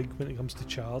that pig when it comes to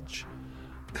charge.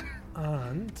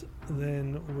 And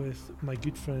then with my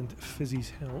good friend Fizzy's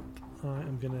help, I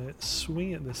am going to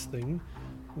swing at this thing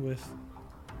with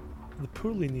the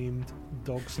poorly named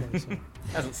Dog Slicer.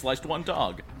 Hasn't sliced one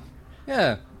dog.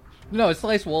 Yeah. No, it's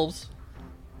sliced wolves.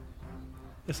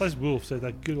 It's like Wolf said,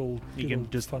 that good old. You good can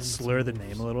old just fun slur the wolves.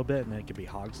 name a little bit and then it could be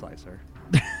Hog Slicer.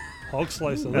 Hog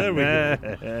Slicer, there we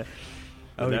go.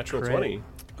 A natural crit. 20.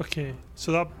 Okay,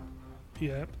 so that.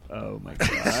 Yeah. Oh my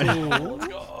god.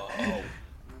 So,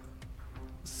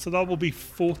 so that will be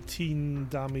 14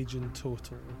 damage in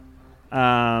total.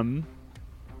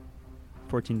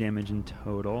 14 damage in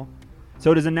total.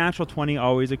 So does a natural 20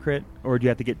 always a crit, or do you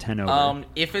have to get 10 over?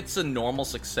 If it's a normal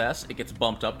success, it gets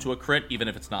bumped up to a crit, even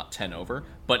if it's not 10 over.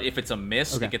 But if it's a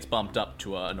miss, Okay. it gets bumped up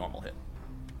to a normal hit.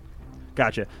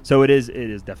 Gotcha. So it is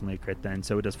definitely a crit then.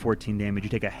 So it does 14 damage. You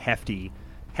take a hefty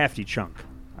chunk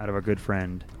out of our good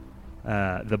friend,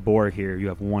 the boar here. You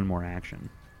have one more action.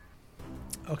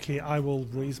 Okay, I will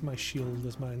raise my shield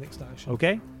as my next action.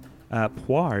 Okay.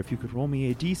 Poir, if you could roll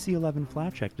me a DC 11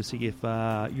 flat check to see if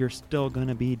you're still going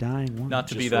to be dying one. Not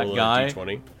to be Just that roll a guy.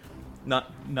 D20.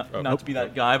 Not to be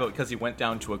that guy, but because he went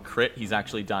down to a crit, he's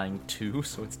actually dying 2,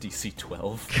 so it's DC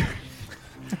 12.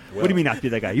 What do you mean not to be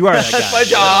that guy? You are that guy. That's my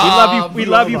job. We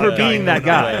love you for being that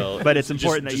guy. Well, But it's just-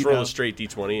 important that just you roll know. a straight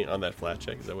D20 on that flat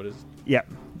check. Is that what it is? Yeah.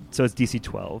 So it's DC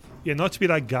 12. Yeah, not to be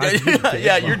that guy.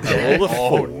 Yeah, you're dead. Roll a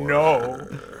Oh, 4. no.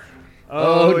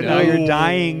 Oh, no. now you're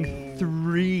dying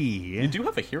 3. You do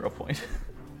have a hero point.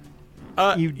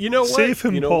 You know what? Save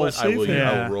him, you know Paul, what? I save will, him. I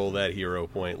Yeah. will roll that hero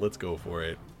point. Let's go for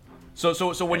it. So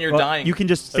when you're Well, dying, you can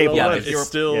just You know stabilize. Yeah, what? if you're- It's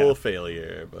still yeah. a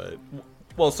failure, but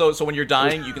so when you're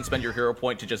dying, you can spend your hero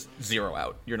point to just zero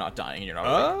out. You're not dying. You're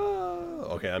not.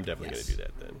 okay, I'm definitely Yes. gonna do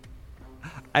that then.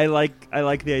 I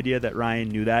like the idea that Ryan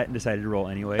knew that and decided to roll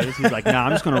anyways. He's like, nah,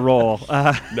 I'm just going to roll.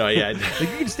 No, yeah, Like, you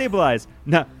can stabilize.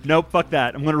 No, nope, fuck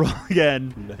that. I'm going to roll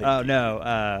again. Thank Oh, you.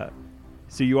 no.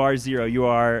 So you are 0. You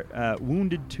are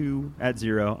wounded 2 at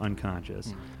 0,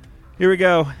 unconscious. Here we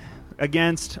go.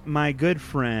 Against my good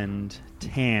friend,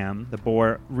 Tam. The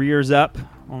boar rears up.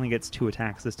 Only gets 2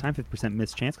 attacks this time. 50%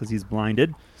 miss chance because he's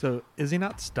blinded. So is he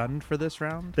not stunned for this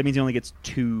round? That means he only gets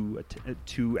 2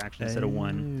 actions instead of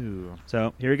 1. Ooh.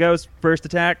 So here he goes. First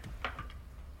attack.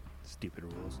 Stupid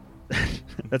rules.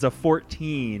 That's a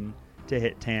 14 to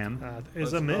hit Tam. That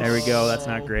is a miss. There we go. That's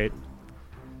not great.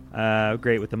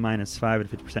 Great with the -5 and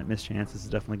 50% miss chance. This is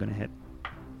definitely going to hit.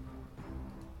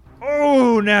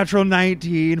 Oh, natural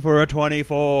 19 for a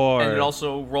 24. And it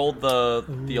also rolled the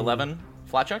 11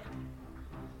 flat check.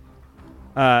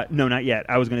 No, not yet.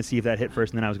 I was going to see if that hit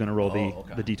first, and then I was going to roll okay.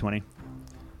 the d20.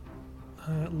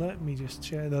 Let me just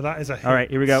check. No, that is a hit. All right,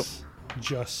 here we go.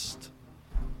 Just.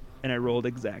 And I rolled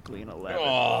exactly an 11.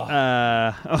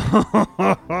 Oh.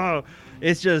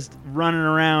 It's just running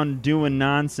around doing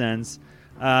nonsense.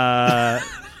 Here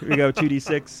we go,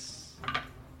 2d6.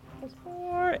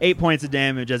 8 points of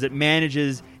damage as it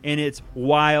manages in its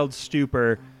wild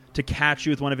stupor to catch you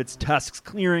with one of its tusks,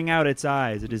 clearing out its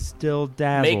eyes. It is still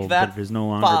dazzled, Make that but it is no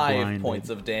longer 5 blinded. points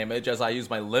of damage as I use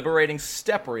my liberating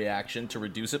step reaction to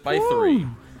reduce it by 3.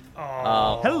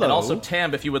 Hello. And also,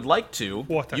 Tam, if you would like to,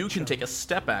 What a you can chump. take a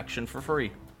step action for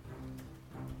free.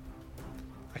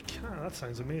 I can't. That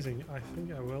sounds amazing. I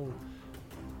think I will.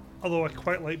 Although I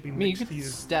quite like being I mean, you next to can you.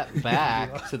 step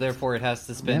back, so therefore it has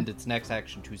to spend its next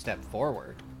action to step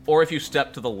forward. Or if you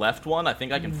step to the left one, I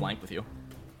think I can flank with you.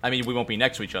 I mean, we won't be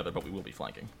next to each other, but we will be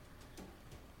flanking.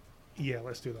 Yeah,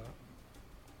 let's do that.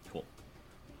 Cool.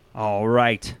 All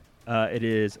right. It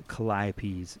is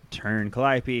Calliope's turn.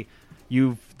 Calliope,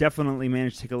 you've definitely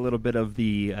managed to take a little bit of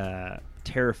the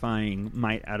terrifying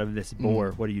might out of this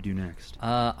boar. What do you do next?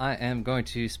 I am going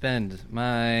to spend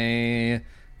my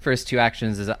first 2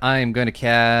 actions as I am going to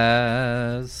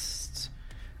cast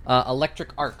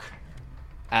Electric Arc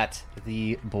at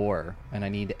the boar, and I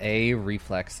need a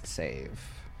reflex save.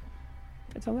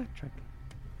 It's electric.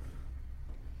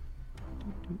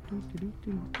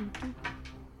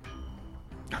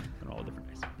 All different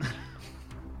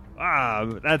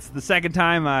dice. That's the second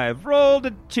time I've rolled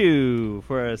a 2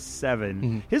 for a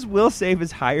 7. His will save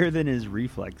is higher than his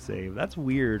reflex save. That's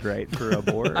weird, right, for a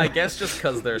boar? I guess just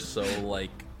because they're so, like,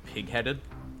 pig-headed.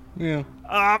 Yeah.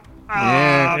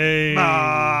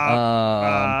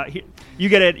 You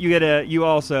get it. You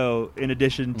also, in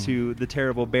addition to the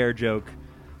terrible bear joke,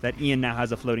 that Ian now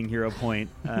has a floating hero point.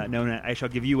 Nona, I shall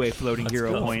give you a floating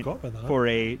hero point for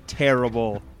a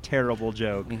terrible, terrible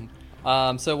joke.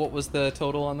 So what was the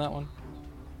total on that one?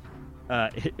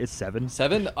 It's 7.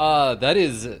 7? That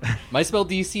is... My spell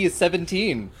DC is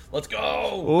 17. Let's go!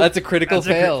 Oh, That's a critical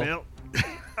fail.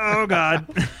 Oh, God.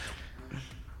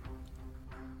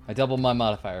 I double my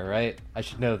modifier, right? I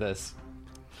should know this.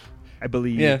 I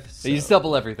believe so. You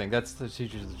double everything. That's the...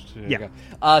 Yeah.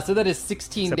 So that is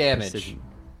 16 Except damage. precision.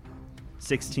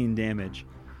 16 damage.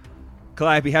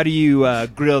 Calliope, how do you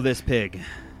grill this pig?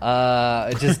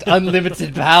 Just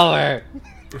unlimited power.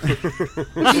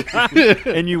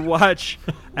 And you watch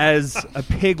as a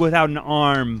pig without an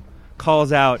arm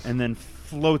calls out and then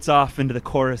floats off into the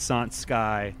Coruscant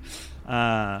sky.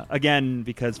 Again,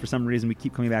 because for some reason we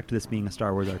keep coming back to this being a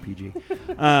Star Wars RPG.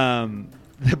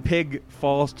 The pig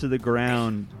falls to the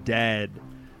ground dead.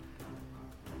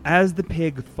 As the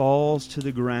pig falls to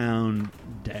the ground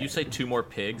dead. If you say 2 more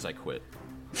pigs, I quit.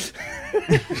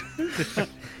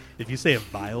 If you say a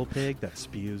vile pig that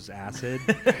spews acid,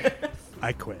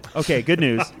 I quit. Okay, good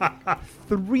news.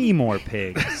 3 more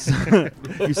pigs.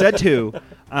 You said 2.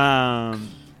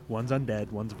 One's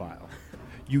undead, one's vile.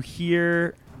 You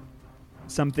hear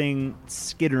something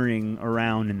skittering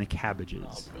around in the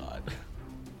cabbages. Oh,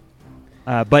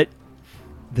 God. But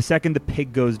the second the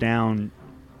pig goes down,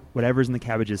 whatever's in the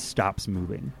cabbages stops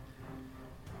moving.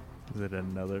 Is it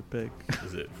another pig?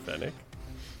 Is it Fennec?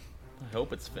 I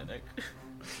hope it's Finnick.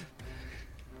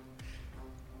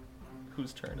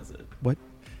 Whose turn is it? What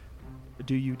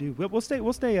do you do? We'll stay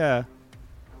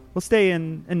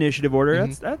in initiative order.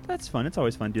 That's fun. It's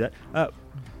always fun to do that.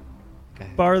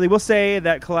 Barley, we'll say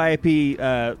that Calliope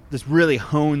just really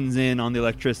hones in on the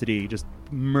electricity, just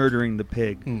murdering the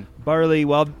pig. Barley,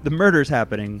 while the murder's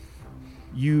happening,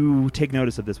 you take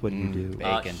notice of this. What do you do?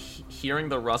 Bacon. Hearing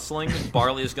the rustling,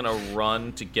 Barley is going to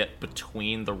run to get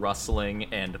between the rustling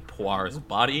and Poir's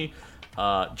body,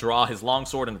 draw his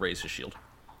longsword, and raise his shield.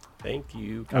 Thank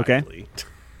you Okay. kindly.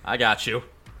 I got you.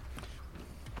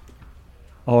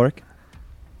 Ulrich?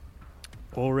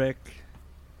 Ulrich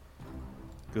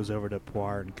goes over to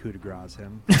Poir and coup de grace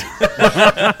him.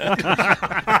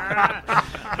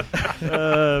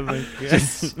 Oh, my God.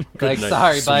 Like, night,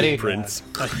 sorry, sweet buddy. Prince.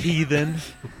 A heathen.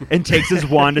 And takes his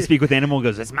wand to speak with Animal and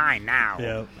goes, "It's mine now."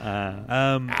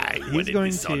 Yeah. He's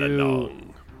going to...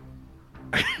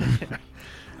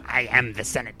 I am the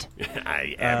Senate.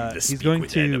 I am the he's speak going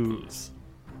with to- animals.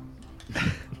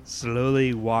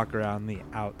 slowly walk around the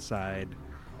outside,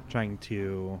 trying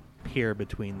to peer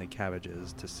between the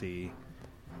cabbages to see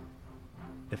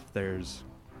if there's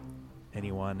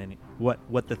anyone,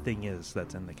 what the thing is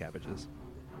that's in the cabbages.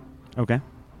 Okay.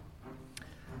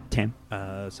 Tam?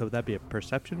 So would that be a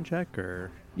perception check,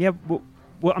 or? Yeah, well,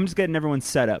 I'm just getting everyone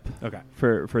set up Okay.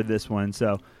 for this one.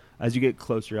 So as you get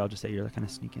closer, I'll just say you're kind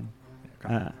of sneaking.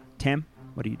 Okay. Tam,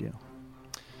 what do you do?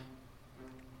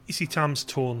 You see Tam's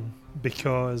tone,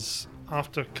 because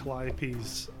after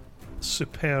Calliope's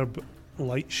superb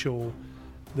light show,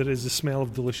 there is the smell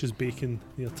of delicious bacon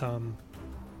near Tam.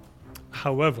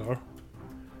 However,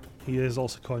 he is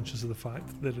also conscious of the fact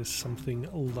that there is something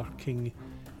lurking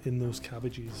in those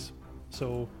cabbages.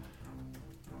 So,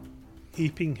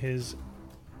 aping his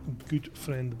good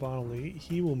friend Barley,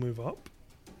 he will move up,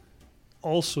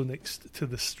 also next to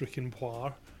the stricken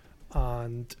Poir,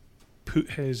 and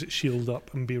put his shield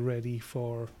up and be ready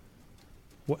for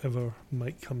whatever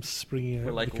might come springing out.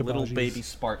 We're like of the little cabbages. baby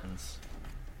Spartans.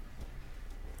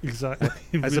 Exactly.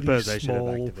 I Really suppose I should have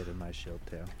small. activated my shield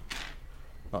too.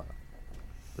 Oh,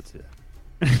 let's do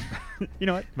that. You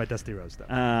know what? My Dusty Rose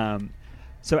stuff.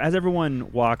 So as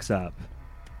everyone walks up,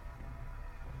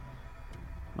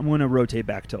 I'm going to rotate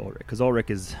back to Ulrich, because Ulrich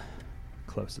is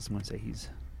closest. I'm going to say he's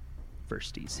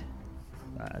firsties,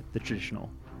 the traditional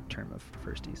term of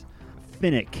firsties.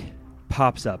 Finnick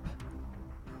pops up.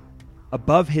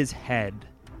 Above his head,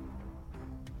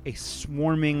 a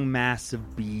swarming mass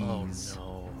of bees. Oh,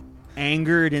 no.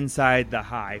 Angered inside the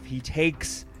hive, he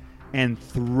takes and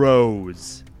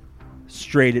throws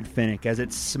straight at Finnick as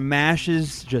it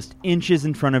smashes just inches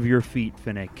in front of your feet,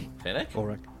 Finnick. Finnick?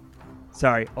 Ulrich.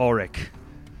 Sorry, Ulrich.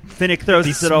 Finnick throws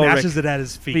He this at Ulrich. smashes it at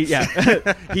his feet. Yeah.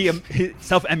 he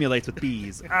self-emulates with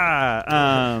bees.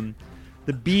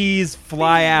 The bees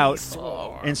fly out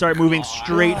and start moving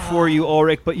straight for you,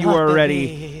 Ulrich, but you are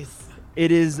ready.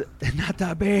 It is not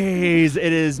the bees.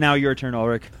 It is now your turn,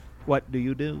 Ulrich. What do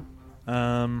you do?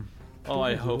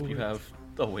 I hope you have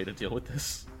a way to deal with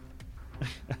this.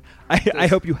 I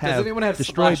hope you have. Does anyone have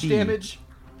destroy splash bee. damage?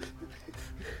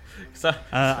 So,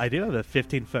 I do have a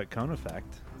 15-foot cone effect.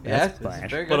 Yeah, That's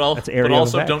splash. very good. but That's area but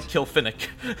also effect. don't kill Finnick.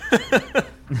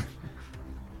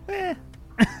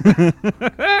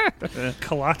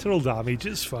 Collateral damage,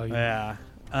 it's fine. Yeah.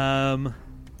 How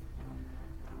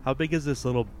big is this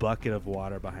little bucket of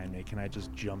water behind me? Can I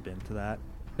just jump into that?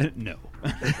 No.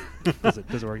 Does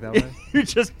it work that way? You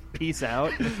just peace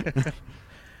out.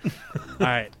 All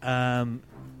right.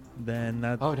 Then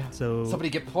that. Oh, no. So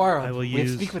Somebody get Poirot. I will We have to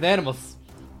use- speak with animals.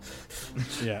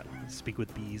 Yeah. Speak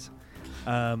with bees.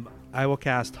 I will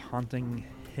cast Haunting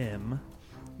Him,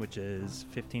 which is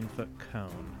 15-foot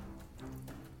cone.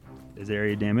 Is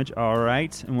area damage? All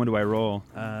right. And what do I roll?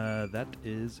 That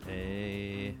is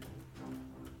a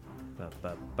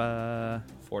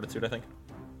Fortitude, I think.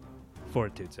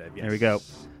 fortitude save. Yes. There we go.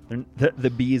 The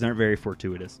bees aren't very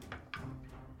fortuitous.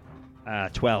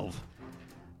 12.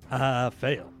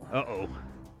 Fail. Uh-oh.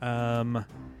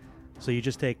 So you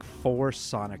just take 4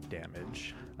 sonic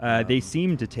damage. They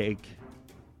seem to take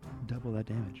double that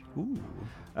damage. Ooh.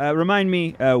 Remind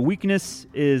me, weakness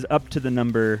is up to the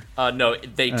number. No,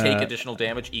 they take additional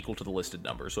damage equal to the listed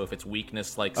number. So if it's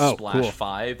weakness like Splash cool.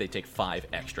 5, they take 5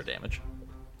 extra damage.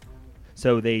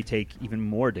 So they take even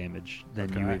more damage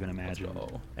than you Okay. even imagined.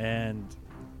 Oh. And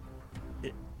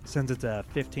since it's a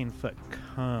 15-foot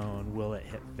cone, will it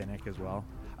hit Finnick as well?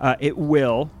 It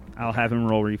will. I'll have him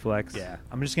roll reflex. Yeah.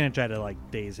 I'm just going to try to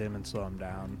daze him and slow him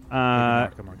down. Maybe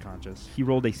knock him unconscious. He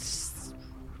rolled a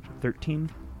 13.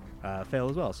 Fail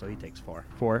as well, so he takes 4.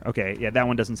 4. Okay, yeah, that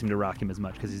one doesn't seem to rock him as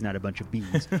much because he's not a bunch of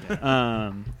bees.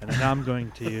 And then I'm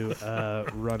going to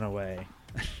run away.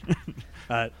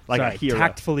 Like a sorry, hero.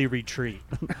 tactfully retreat.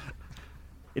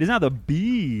 It is now the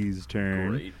bees'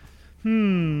 turn.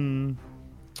 Great.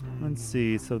 Let's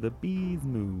see. So the bees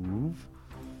move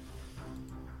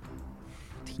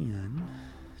 10,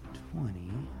 20.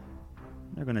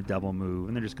 They're going to double move,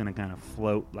 and they're just going to kind of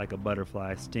float like a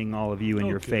butterfly, sting all of you in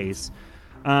your Okay. face.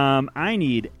 I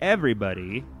need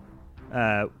everybody,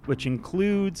 which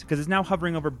includes, because it's now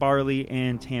hovering over Barley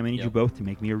and Tam. I need you Yep. both to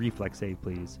make me a reflex save,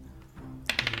 please.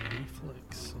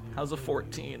 Reflex. How's a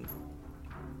 14?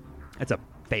 That's a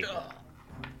fail.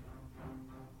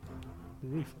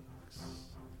 Reflex.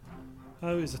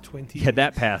 How is a 20? Yeah,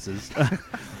 that passes.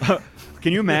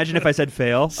 Can you imagine if I said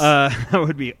fail? That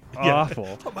would be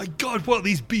awful. Oh my god, what are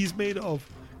these bees made of?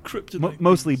 Kryptonite.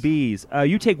 Mostly bees.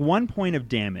 You take 1 point of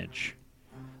damage.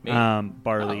 Me?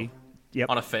 Barley. Yep.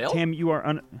 On a fail? Tam, you are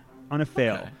on a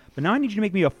fail. Okay. But now I need you to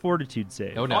make me a fortitude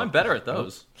save. Oh, no. Oh, I'm better at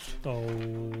those.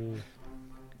 Oh.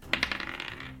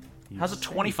 How's a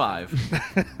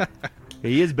 25?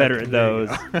 He is better at those.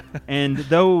 And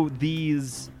though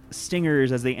these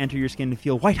stingers, as they enter your skin,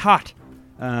 feel white hot,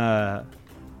 that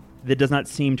does not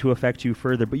seem to affect you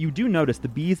further. But you do notice the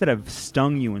bees that have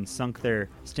stung you and sunk their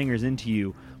stingers into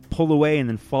you pull away and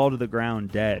then fall to the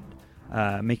ground dead,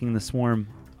 making the swarm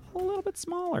a little bit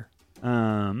smaller.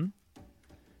 And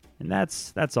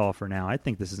that's all for now. I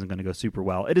think this isn't going to go super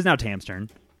well. It is now Tam's turn.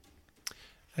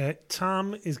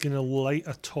 Tam is going to light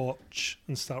a torch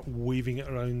and start waving it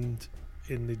around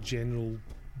in the general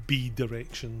bee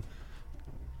direction,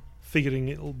 figuring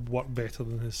it'll work better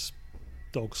than his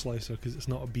dog slicer because it's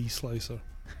not a bee slicer.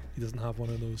 He doesn't have one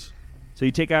of those. So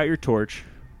you take out your torch,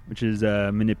 which is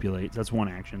manipulate. So that's one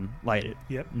action. Light it.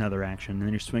 Yep. Another action. And then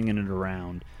you're swinging it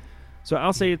around. So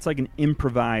I'll say it's like an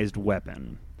improvised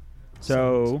weapon.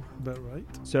 So Sounds about right.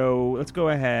 So let's go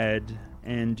ahead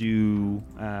and do,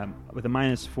 with a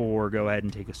 -4, go ahead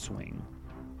and take a swing.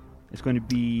 It's going to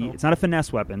be, it's not a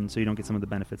finesse weapon, so you don't get some of the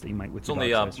benefits that you might with It's the only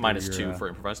dog slicer or -2 your, for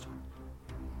improvised.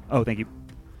 Oh, thank you.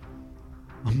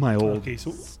 My old Okay,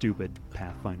 so- stupid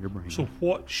Pathfinder brain. So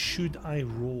what should I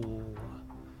roll?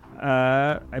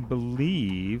 I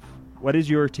believe, what is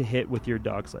your to hit with your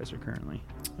dog slicer currently?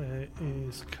 It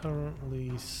is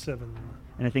currently 7.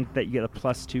 And I think that you get a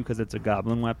 +2 because it's a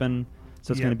goblin weapon.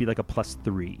 So it's Yeah. going to be like a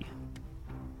 +3.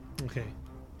 Okay. Yeah,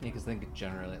 because I think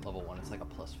generally at level 1 it's like a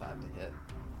 +5 to hit.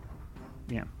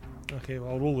 Yeah. Okay,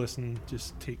 well, I'll roll this and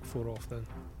just take 4 off then.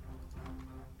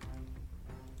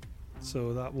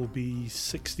 So that will be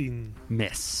 16.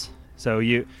 Miss. So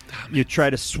you try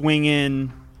to swing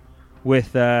in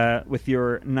with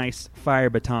your nice fire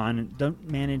baton and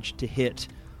don't manage to hit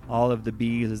all of the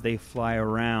bees as they fly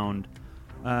around.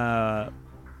 What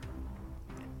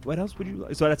else would you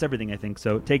like? So that's everything, I think.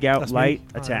 So take out That's light, me.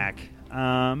 attack.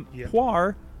 Yeah.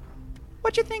 Poir,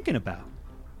 what you thinking about?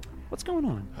 What's going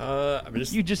on? I'm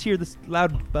just. You just hear this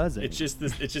loud buzzing. It's just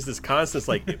this constant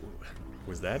like.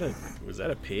 Was that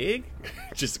a pig?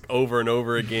 Just over and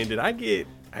over again. Did I get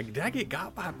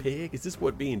got by a pig? Is this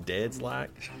what being dead's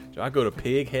like? Do I go to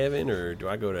pig heaven or do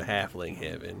I go to halfling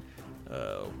heaven?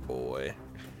 Oh boy.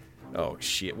 Oh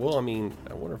shit. Well, I mean,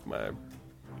 I wonder if my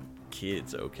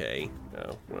kid's okay.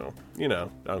 Oh well, I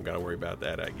don't gotta worry about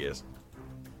that, I guess.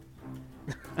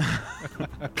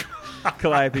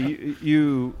 Calliope,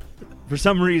 you for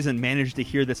some reason managed to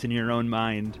hear this in your own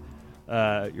mind.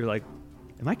 You're like,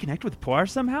 am I connected with Poir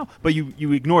somehow? But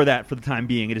you ignore that for the time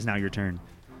being. It is now your turn.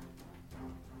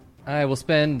 I will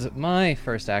spend my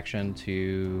first action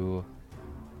to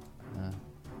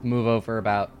move over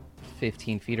about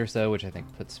 15 feet or so, which I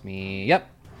think puts me... Yep.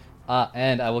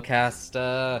 And I will cast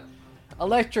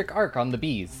Electric Arc on the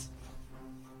bees.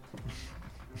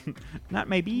 Not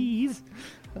my bees.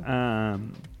 That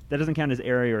doesn't count as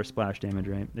area or splash damage,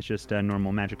 right? It's just a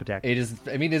normal magic attack. It is...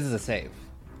 I mean, this is a save.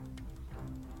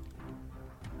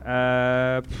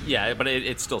 Yeah, but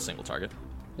it's still single target.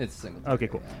 It's a single Okay,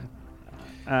 target, cool.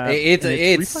 yeah.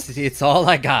 And reflex? It's all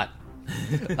I got.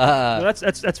 No, that's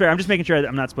fair. I'm just making sure that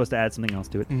I'm not supposed to add something else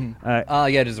to it. Yeah,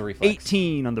 it is a reflex.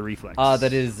 18 on the reflex.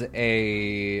 That is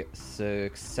a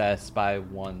success by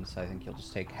 1, so I think you'll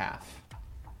just take half.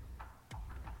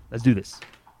 Let's do this.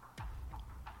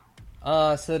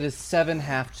 So that is 7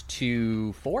 halved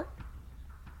to 4?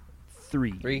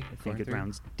 3. 3? I think it 3.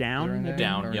 rounds down.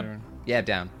 Down, yep. Yeah,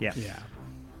 down. Yeah. Yeah.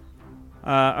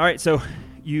 All right, so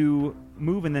you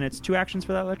move, and then it's 2 actions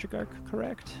for that electric arc,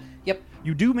 correct? Yep.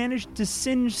 You do manage to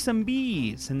singe some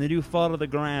bees, and they do fall to the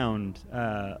ground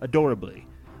adorably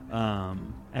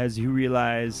as you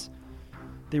realize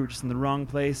they were just in the wrong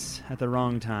place at the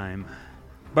wrong time.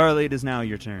 Barley, it is now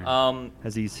your turn.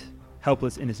 As these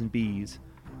helpless, innocent bees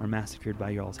are massacred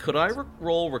by y'all's Could I hands.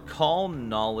 roll Recall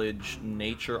Knowledge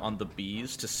Nature on the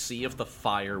bees to see if the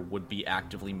fire would be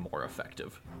actively more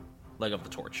effective? Like of the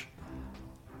torch.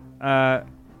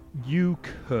 You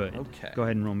could. Okay. Go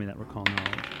ahead and roll me that recall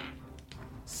knowledge.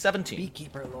 17.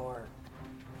 Beekeeper lore.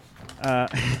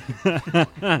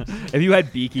 If you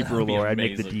had Beekeeper That'd be lore, I'd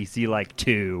make the amazing. DC like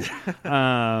 2.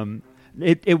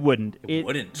 It wouldn't. It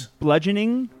wouldn't.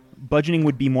 Bludgeoning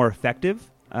would be more effective,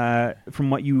 from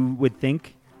what you would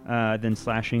think, than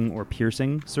slashing or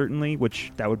piercing, certainly,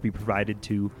 which that would be provided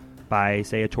to by,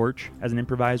 say, a torch as an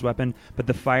improvised weapon. But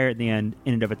the fire at the end,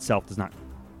 in and of itself, does not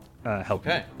help.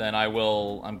 Okay, then I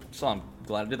will. I'm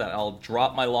glad I did that. I'll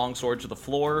drop my longsword to the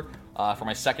floor for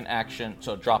my second action.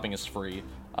 So dropping is free.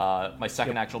 My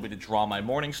second action will be to draw my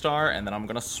Morning Star, and then I'm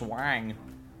gonna swang.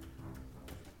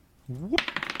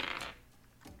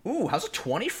 Ooh, how's a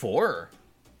 24?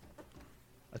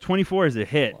 A 24 is a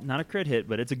hit, not a crit hit,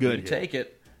 but it's a good You hit. take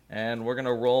it, and we're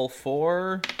gonna roll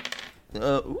for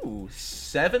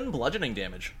 7 bludgeoning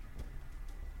damage.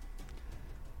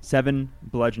 7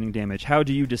 bludgeoning damage. How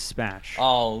do you dispatch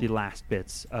Oh. the last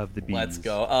bits of the bees? Let's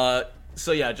go.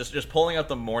 So yeah, just pulling out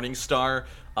the Morning Star.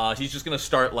 He's just gonna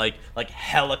start like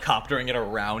helicoptering it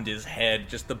around his head.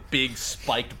 Just the big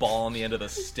spiked ball on the end of the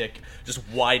stick, just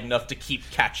wide enough to keep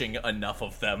catching enough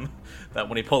of them that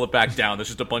when he pull it back down, there's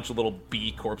just a bunch of little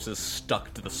bee corpses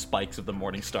stuck to the spikes of the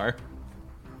Morning Star.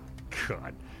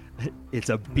 God, it's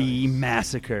a bee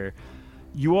massacre.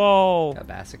 You all A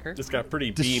massacre? Just got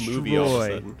pretty B movie all of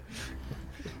a Destroy.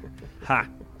 sudden.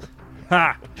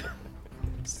 ha.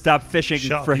 Stop fishing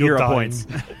Shut for up, you're hero dying.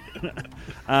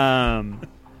 points.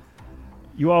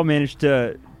 You all managed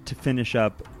to finish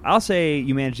up. I'll say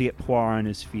you managed to get Poir on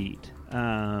his feet,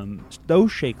 though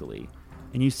shakily,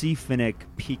 and you see Finnick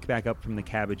peek back up from the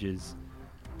cabbages.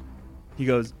 He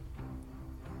goes,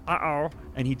 "Uh-oh,"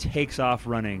 and he takes off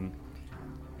running,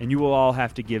 and you will all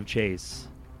have to give chase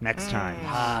next time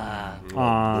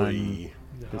on Oy.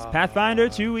 this Pathfinder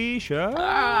 2e show.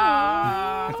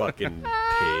 Fucking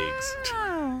pigs.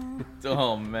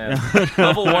 Oh man,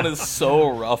 level 1 is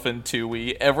so rough in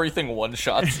 2e. Everything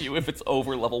one-shots you if it's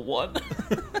over level 1.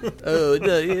 Oh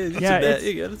no, it's Yeah, a bad,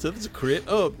 it's- it's a crit.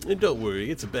 Oh, and don't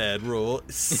worry, it's a bad roll.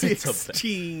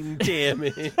 16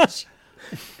 damage.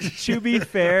 To be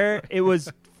fair, it was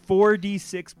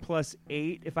 4d6 plus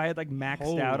 8. If I had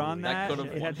maxed out on That that,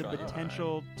 could've it had the one-shot.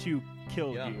 potential to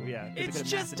kill Yeah. you. Yeah, 'cause it It's could've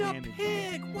just massive a damage.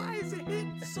 pig. Why is it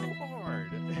hitting so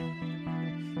hard? These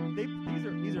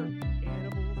are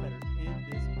animals that are in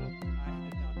this book. I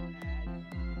did not add.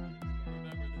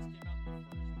 Remember, this came out the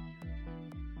first year.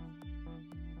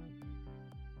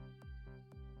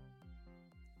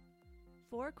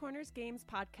 Four Corners Games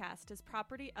podcast is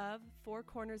property of Four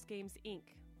Corners Games, Inc.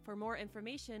 For more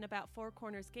information about Four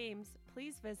Corners Games,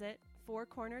 please visit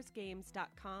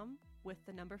fourcornersgames.com with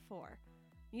the number 4.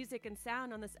 Music and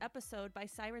sound on this episode by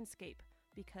Sirenscape,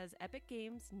 because epic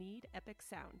games need epic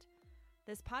sound.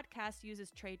 This podcast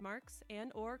uses trademarks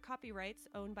and or copyrights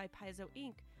owned by Paizo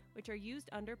Inc., which are used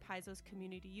under Paizo's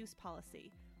community use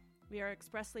policy. We are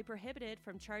expressly prohibited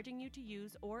from charging you to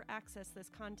use or access this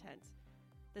content.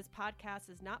 This podcast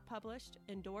is not published,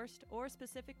 endorsed, or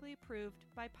specifically approved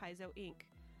by Paizo Inc.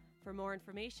 For more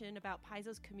information about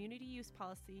Paizo's community use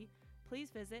policy,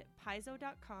 please visit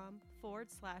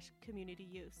paizo.com/community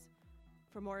use.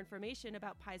 For more information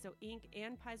about Paizo Inc.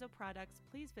 and Paizo products,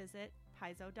 please visit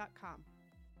paizo.com.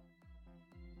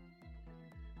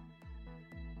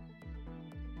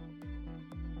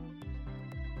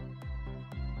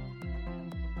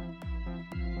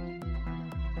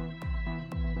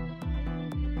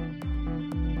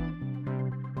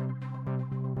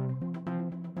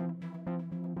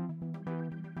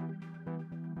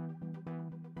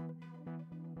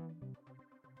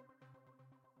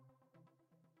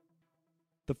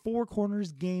 The Four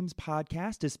Corners Games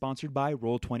podcast is sponsored by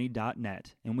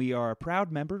Roll20.net, and we are a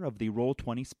proud member of the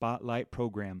Roll20 Spotlight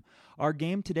program. Our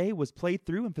game today was played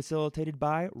through and facilitated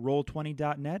by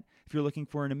Roll20.net. If you're looking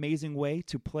for an amazing way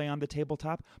to play on the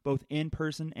tabletop, both in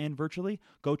person and virtually,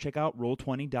 go check out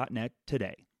Roll20.net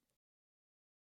today.